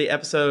in, and after the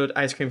episode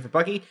Ice Cream for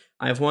Bucky,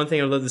 I have one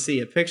thing I'd love to see: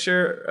 a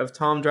picture of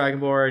Tom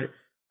Dragonborn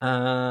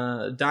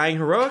dying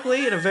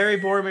heroically in a very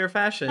Boromir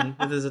fashion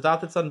with his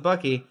adopted son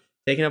Bucky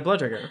taking a blood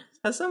trigger.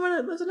 Has someone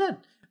that lives dead.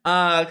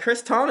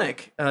 Chris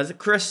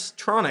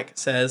Tronic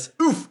says,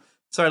 oof.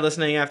 Started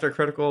listening after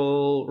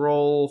Critical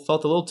Role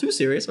felt a little too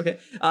serious. Okay.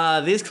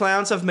 These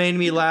clowns have made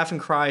me laugh and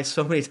cry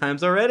so many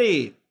times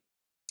already.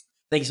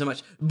 Thank you so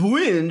much.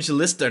 Bwinge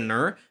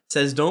Listener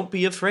says, don't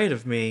be afraid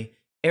of me.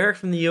 Eric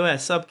from the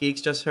US, Sup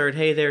Geeks, just heard,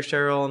 hey there,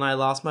 Cheryl, and I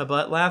lost my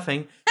butt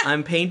laughing.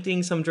 I'm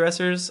painting some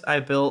dressers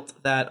I built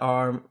that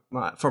are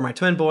for my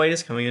twin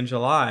boys coming in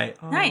July.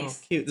 Oh,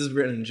 nice. Cute. This is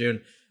written in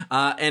June.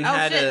 And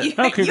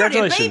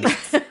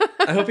congratulations.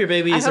 I hope your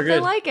babies are good. I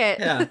hope they like it.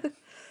 Yeah.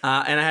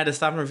 And I had to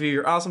stop and review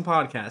your awesome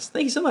podcast.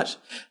 Thank you so much.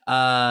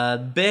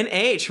 Ben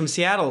H. from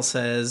Seattle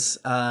says,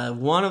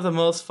 one of the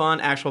most fun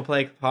actual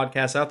play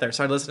podcasts out there.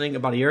 Started listening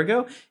about a year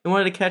ago and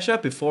wanted to catch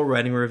up before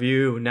writing a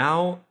review.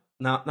 Now,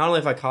 not only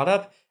have I caught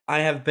up,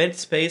 I have bent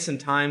space and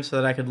time so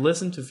that I could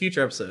listen to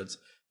future episodes.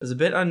 It was a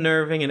bit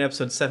unnerving in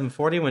episode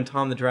 740 when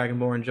Tom the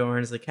Dragonborn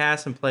joins the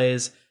cast and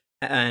plays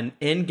an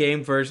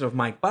in-game version of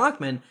Mike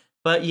Bachman,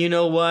 but you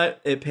know what?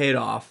 It paid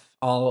off.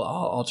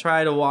 I'll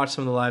try to watch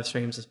some of the live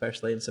streams,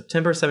 especially in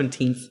September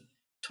 17th,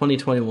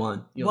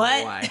 2021. You'll know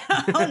why.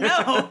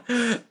 Oh,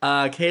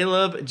 no.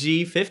 Caleb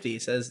G50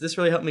 says, this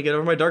really helped me get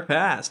over my dark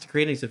past.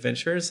 Greetings,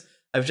 adventurers.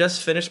 I've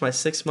just finished my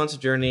 6 months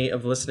journey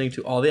of listening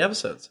to all the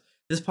episodes.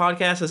 This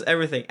podcast has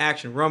everything: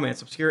 action,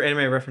 romance, obscure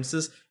anime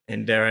references,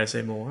 and dare I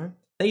say more.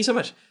 Thank you so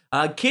much.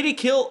 Kitty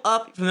Kill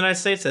Up from the United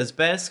States says,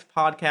 best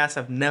podcast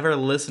I've never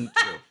listened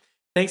to.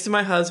 Thanks to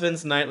my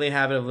husband's nightly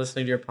habit of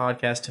listening to your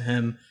podcast to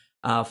him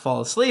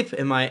fall asleep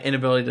and my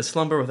inability to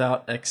slumber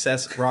without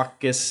excess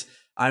raucous,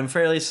 I'm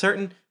fairly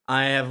certain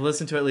I have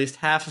listened to at least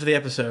half of the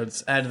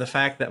episodes. Add to the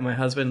fact that my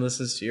husband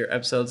listens to your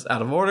episodes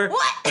out of order.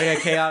 What? Like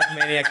a chaotic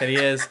maniac that he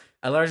is.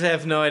 I largely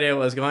have no idea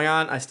what was going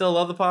on. I still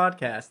love the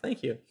podcast.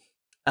 Thank you.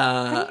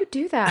 How do you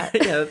do that?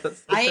 Yeah,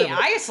 that's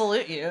I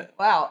salute you.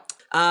 Wow.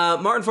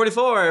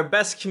 Martin44,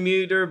 best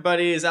commuter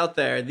buddies out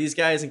there. These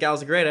guys and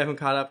gals are great. I haven't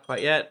caught up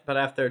quite yet, but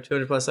after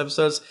 200 plus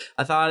episodes,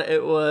 I thought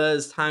it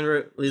was time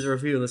to leave a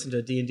review and listen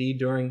to D&D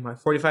during my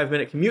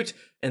 45-minute commute,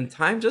 and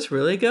time just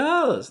really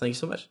goes. Thank you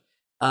so much.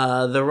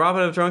 The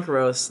Robin of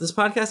Drunkeros. This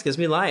podcast gives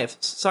me life.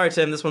 Sorry,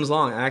 Tim, this one's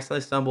long. I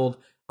accidentally stumbled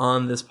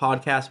on this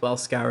podcast while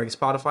scouring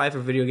Spotify for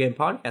video game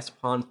podcasts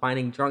upon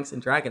finding Drunks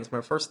and Dragons.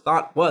 My first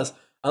thought was,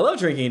 I love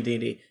drinking in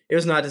D&D. It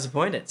was not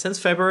disappointed. Since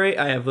February,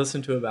 I have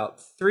listened to about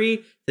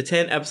 3 to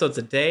 10 episodes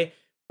a day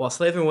while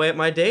slaving away at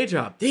my day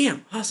job.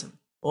 Damn, awesome.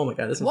 Oh my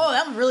god, this Whoa,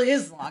 that really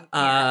is long.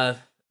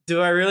 Do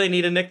I really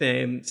need a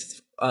nickname?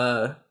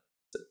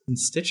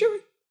 Stitcher?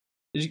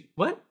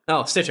 What?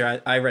 Oh,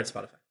 Stitcher. I read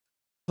Spotify.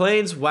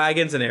 Planes,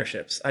 Wagons, and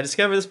Airships. I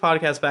discovered this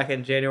podcast back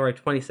in January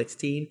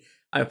 2016.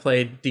 I've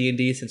played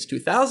D&D since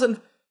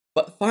 2000,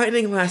 but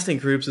finding lasting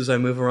groups as I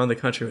move around the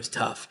country was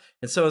tough.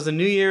 And so as a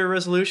New Year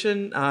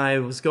resolution, I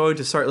was going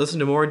to start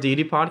listening to more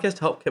D&D podcasts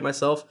to help get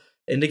myself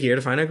into gear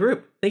to find a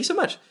group. Thank you so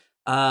much.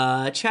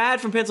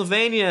 Chad from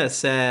Pennsylvania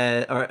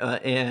said,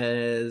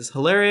 is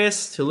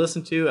hilarious to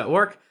listen to at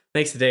work.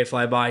 Makes the day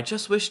fly by.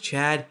 Just wish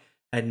Chad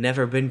had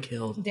never been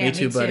killed. Damn, me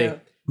too, buddy.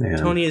 Man.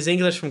 Tony is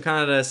English from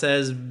Canada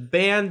says,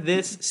 ban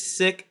this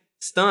sick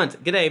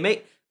stunt. G'day,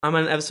 mate. I'm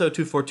on episode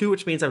 242,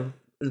 which means I've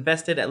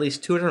invested at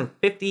least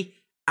 250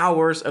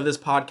 hours of this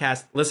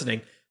podcast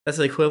listening. That's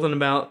the equivalent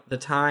about the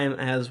time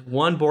as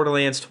 1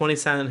 Borderlands, 20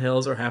 Silent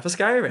Hills, or half a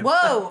Skyrim.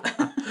 Whoa!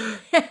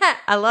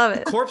 I love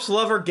it. Corpse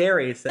Lover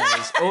Gary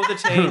says, oh, the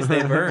chains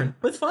they burn.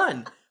 With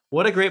fun.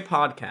 What a great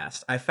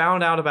podcast. I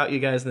found out about you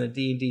guys in the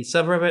D&D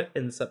subreddit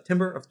in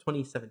September of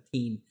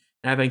 2017,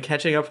 and I've been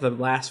catching up for the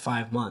last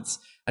 5 months.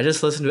 I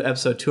just listened to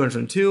episode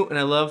 202, and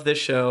I love this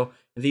show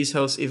and these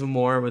hosts even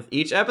more with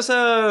each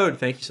episode.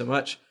 Thank you so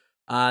much.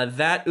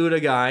 That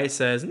Uda guy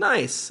says,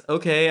 nice.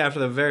 Okay, after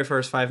the very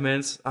first 5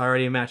 minutes, I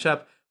already match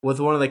up with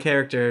one of the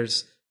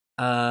characters.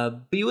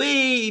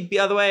 Be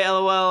other way,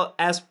 LOL,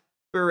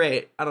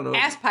 aspirate. I don't know.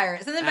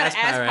 Aspirate. Something about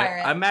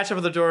aspirate. I match up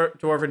with a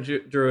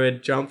dwarven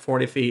druid, jump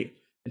 40 feet,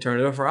 and turn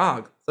into a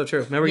frog. So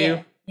true. Remember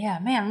you? Yeah,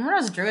 man. Remember I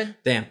was a druid?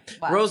 Damn.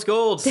 Wow. Rose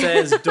Gold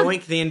says,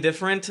 Doink the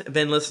Indifferent.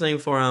 Been listening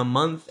for a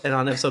month and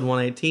on episode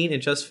 118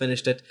 and just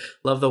finished it.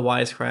 Love the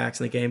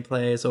wisecracks and the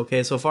gameplay is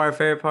okay. So far,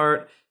 favorite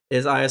part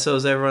is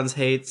ISOs everyone's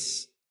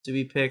hates to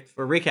be picked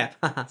for recap.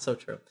 So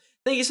true.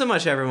 Thank you so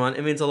much, everyone.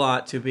 It means a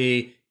lot to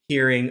be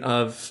hearing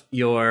of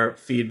your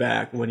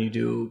feedback when you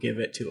do give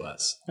it to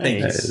us. Thank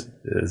you.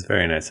 It is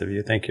very nice of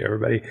you. Thank you,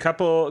 everybody.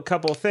 Couple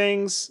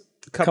things.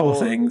 couple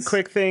things,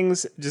 quick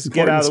things. Just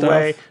get out of the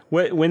way.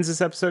 When's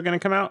this episode going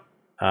to come out?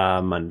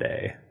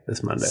 Monday.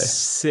 This Monday.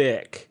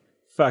 Sick.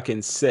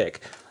 Fucking sick.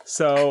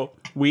 So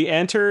we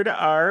entered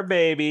our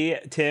baby.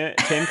 Tim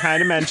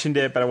kind of mentioned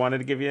it, but I wanted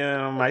to give you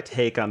my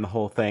take on the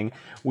whole thing.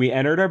 We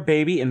entered our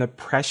baby in the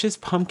Precious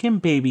Pumpkin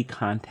Baby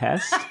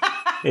Contest.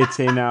 It's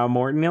in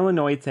Morton,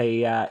 Illinois.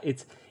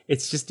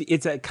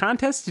 It's a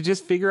contest to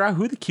just figure out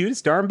who the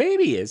cutest darn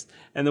baby is.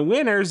 And the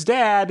winner's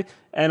dad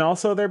and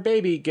also their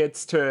baby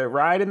gets to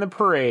ride in the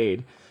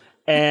parade.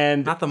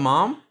 And not the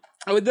mom?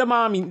 Oh, the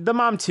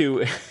mom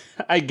too,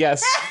 I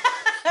guess.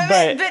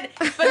 But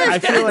I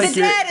feel like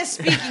the dad is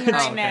speaking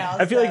right now.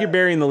 I feel like you're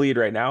burying the lead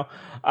right now.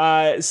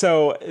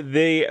 So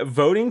the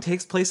voting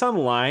takes place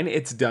online.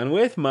 It's done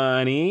with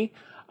money.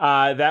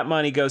 That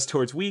money goes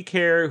towards We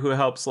Care, who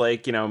helps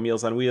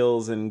Meals on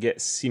Wheels and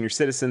get senior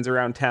citizens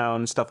around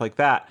town, stuff like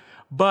that.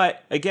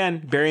 But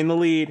again, burying the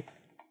lead,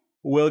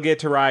 we'll get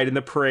to ride in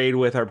the parade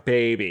with our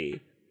baby.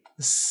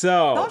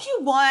 So don't you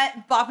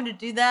want Bachman to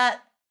do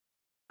that?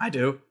 I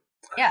do.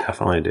 Yeah,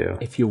 definitely do.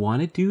 If you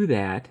want to do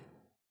that,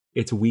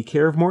 it's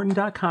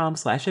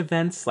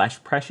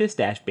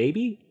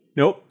wecareofmorton.com/events/precious-baby.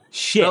 Nope.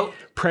 Shit. Nope.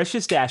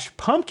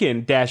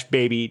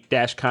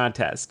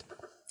 Precious-pumpkin-baby-contest.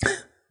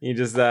 You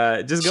just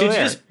go Should there. You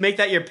just make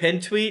that your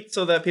pinned tweet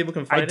so that people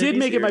can find it? I did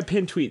make it my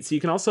pinned tweet, so you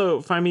can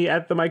also find me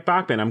at the Mike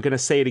Bachman. I'm going to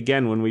say it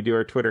again when we do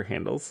our Twitter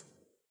handles.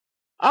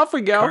 Off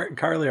we go.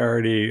 Carly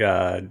already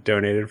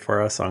donated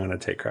for us, so I'm going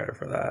to take credit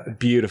for that.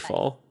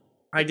 Beautiful.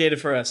 I did it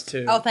for us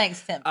too. Oh,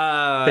 thanks, Tim.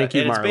 Thank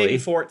you, and Marley. It's baby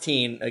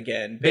 14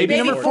 again. Baby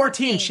number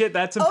 14. Shit,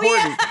 that's important.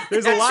 Oh, yeah.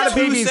 There's a lot of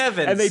babies,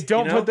 sevens, and they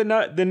don't put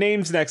the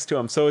names next to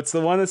them. So it's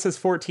the one that says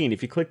 14.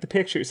 If you click the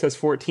picture, it says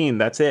 14.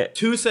 That's it.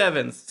 2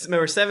 sevens.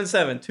 Remember, 7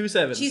 7. 2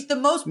 sevens. She's the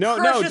most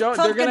precious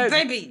pumpkin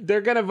baby.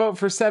 They're gonna vote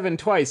for 7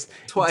 twice.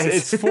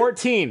 It's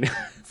 14.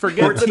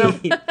 Forget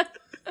 14.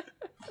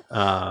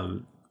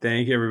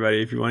 Thank you,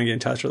 everybody. If you want to get in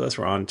touch with us,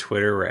 we're on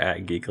Twitter. We're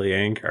at Geekly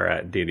Inc. or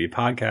at D&D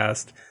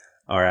Podcast.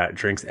 Or at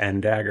Drinks and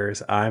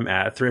Daggers. I'm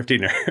at Thrifty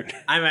Nerd.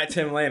 I'm at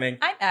Tim Lanning.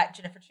 I'm at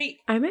Jennifer Cheek.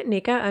 I'm at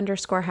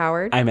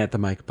Nika_Howard. I'm at the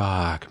Mike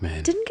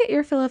Bachman. Didn't get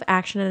your fill of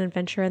action and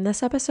adventure in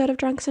this episode of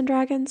Drunks and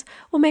Dragons?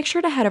 Well, make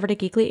sure to head over to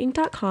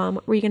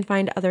geeklyinc.com where you can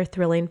find other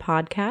thrilling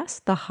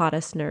podcasts, the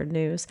hottest nerd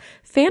news,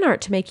 fan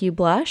art to make you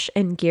blush,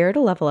 and gear to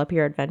level up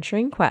your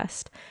adventuring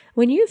quest.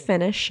 When you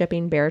finish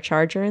shipping Bear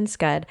Charger and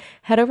Scud,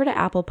 head over to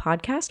Apple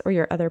Podcast or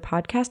your other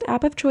podcast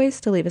app of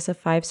choice to leave us a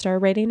 5-star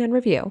rating and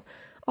review.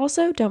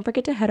 Also, don't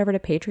forget to head over to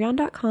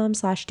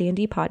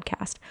patreon.com/D&D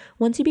podcast.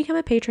 Once you become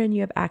a patron,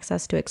 you have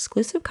access to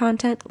exclusive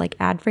content like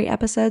ad-free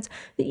episodes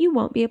that you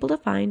won't be able to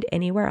find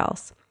anywhere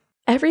else.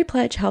 Every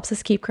pledge helps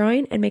us keep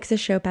growing and makes the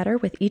show better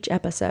with each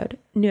episode.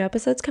 New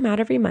episodes come out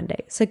every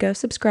Monday, so go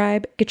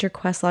subscribe, get your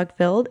quest log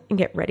filled, and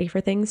get ready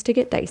for things to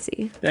get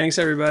dicey. Thanks,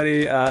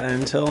 everybody.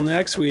 Until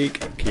next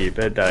week, keep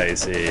it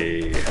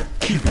dicey.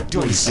 Keep it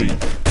dicey.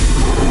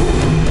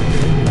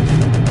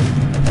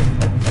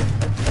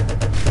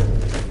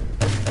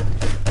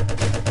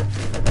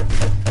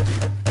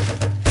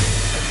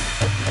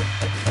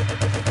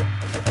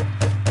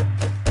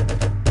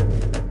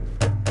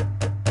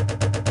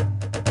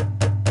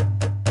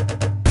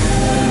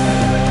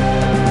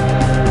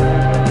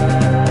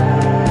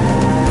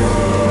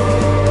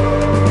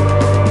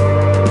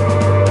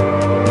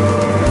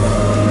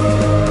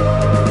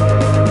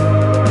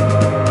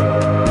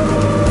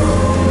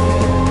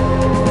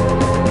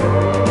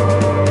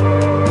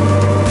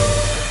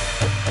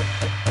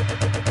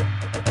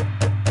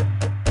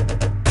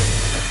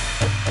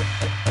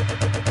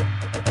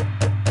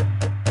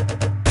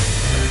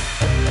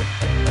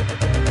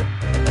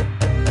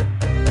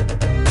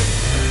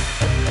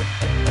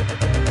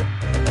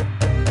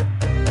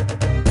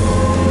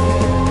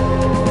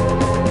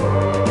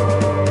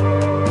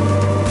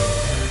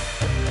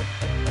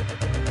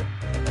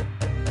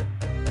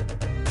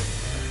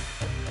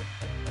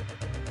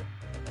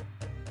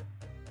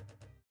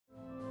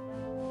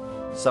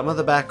 Some of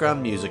the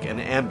background music and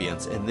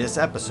ambience in this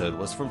episode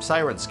was from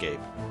Syrinscape.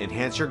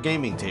 Enhance your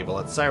gaming table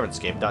at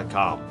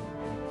Syrinscape.com.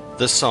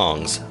 The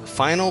songs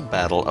Final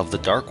Battle of the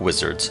Dark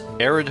Wizards,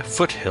 Arid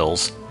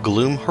Foothills,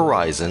 Gloom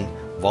Horizon,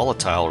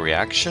 Volatile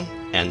Reaction,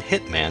 and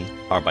Hitman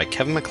are by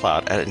Kevin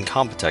MacLeod at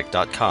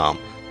Incompetech.com.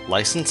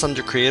 Licensed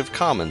under Creative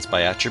Commons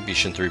by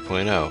Attribution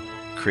 3.0.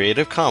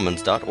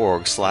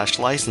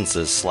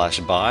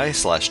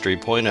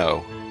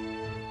 CreativeCommons.org/licenses/by/3.0.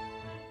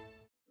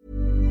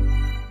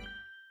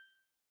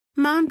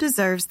 Mom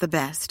deserves the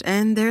best,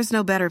 and there's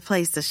no better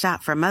place to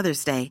shop for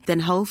Mother's Day than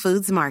Whole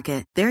Foods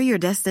Market. They're your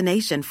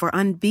destination for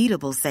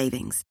unbeatable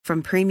savings,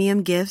 from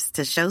premium gifts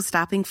to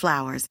show-stopping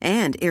flowers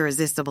and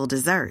irresistible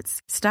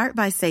desserts. Start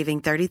by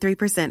saving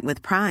 33%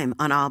 with Prime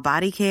on all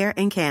body care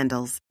and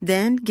candles.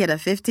 Then get a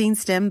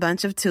 15-stem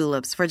bunch of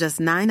tulips for just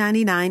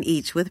 $9.99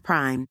 each with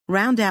Prime.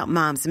 Round out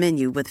Mom's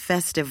menu with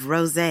festive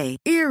rosé,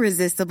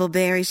 irresistible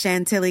berry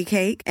chantilly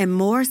cake, and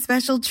more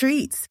special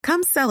treats.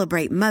 Come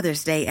celebrate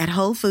Mother's Day at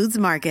Whole Foods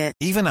Market.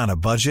 Even on a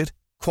budget,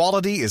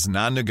 quality is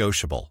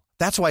non-negotiable.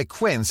 That's why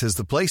Quince is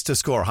the place to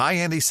score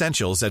high-end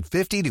essentials at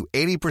 50 to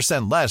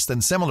 80% less than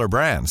similar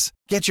brands.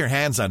 Get your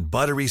hands on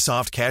buttery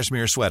soft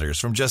cashmere sweaters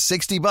from just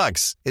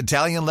 $60,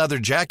 Italian leather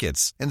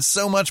jackets, and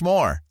so much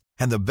more.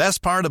 And the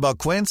best part about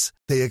Quince,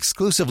 they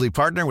exclusively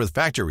partner with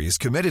factories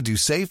committed to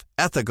safe,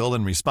 ethical,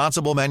 and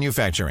responsible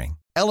manufacturing.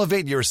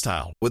 Elevate your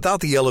style without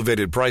the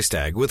elevated price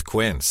tag with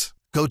Quince.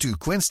 Go to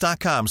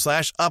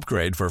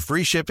quince.com/upgrade for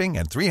free shipping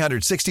and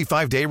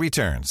 365-day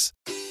returns.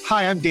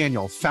 Hi, I'm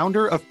Daniel,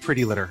 founder of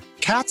Pretty Litter.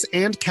 Cats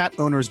and cat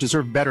owners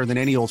deserve better than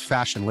any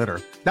old-fashioned litter.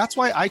 That's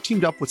why I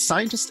teamed up with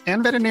scientists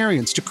and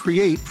veterinarians to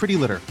create Pretty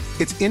Litter.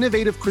 Its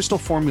innovative crystal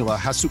formula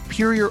has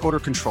superior odor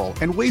control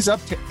and weighs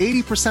up to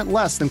 80%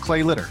 less than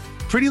clay litter.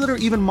 Pretty Litter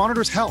even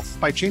monitors health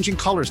by changing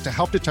colors to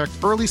help detect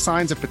early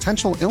signs of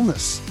potential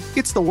illness.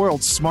 It's the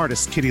world's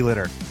smartest kitty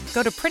litter.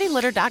 Go to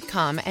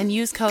prettylitter.com and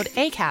use code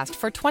ACAST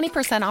for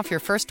 20% off your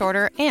first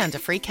order and a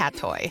free cat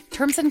toy.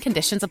 Terms and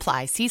conditions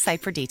apply. See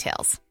site for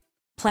details.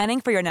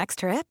 Planning for your next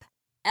trip?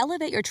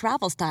 Elevate your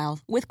travel style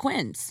with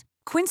Quince.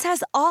 Quince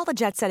has all the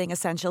jet-setting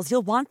essentials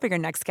you'll want for your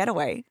next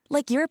getaway,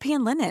 like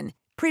European linen,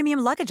 premium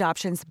luggage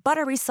options,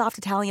 buttery soft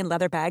Italian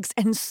leather bags,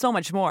 and so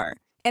much more.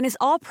 And is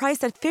all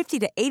priced at 50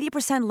 to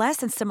 80% less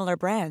than similar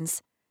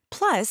brands.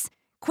 Plus,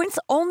 Quince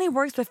only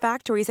works with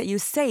factories that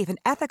use safe and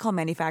ethical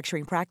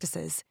manufacturing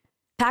practices.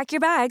 Pack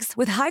your bags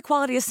with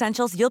high-quality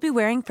essentials you'll be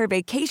wearing for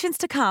vacations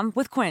to come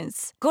with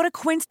Quince. Go to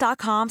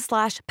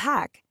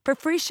quince.com/pack for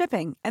free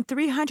shipping and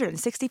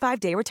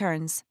 365-day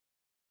returns.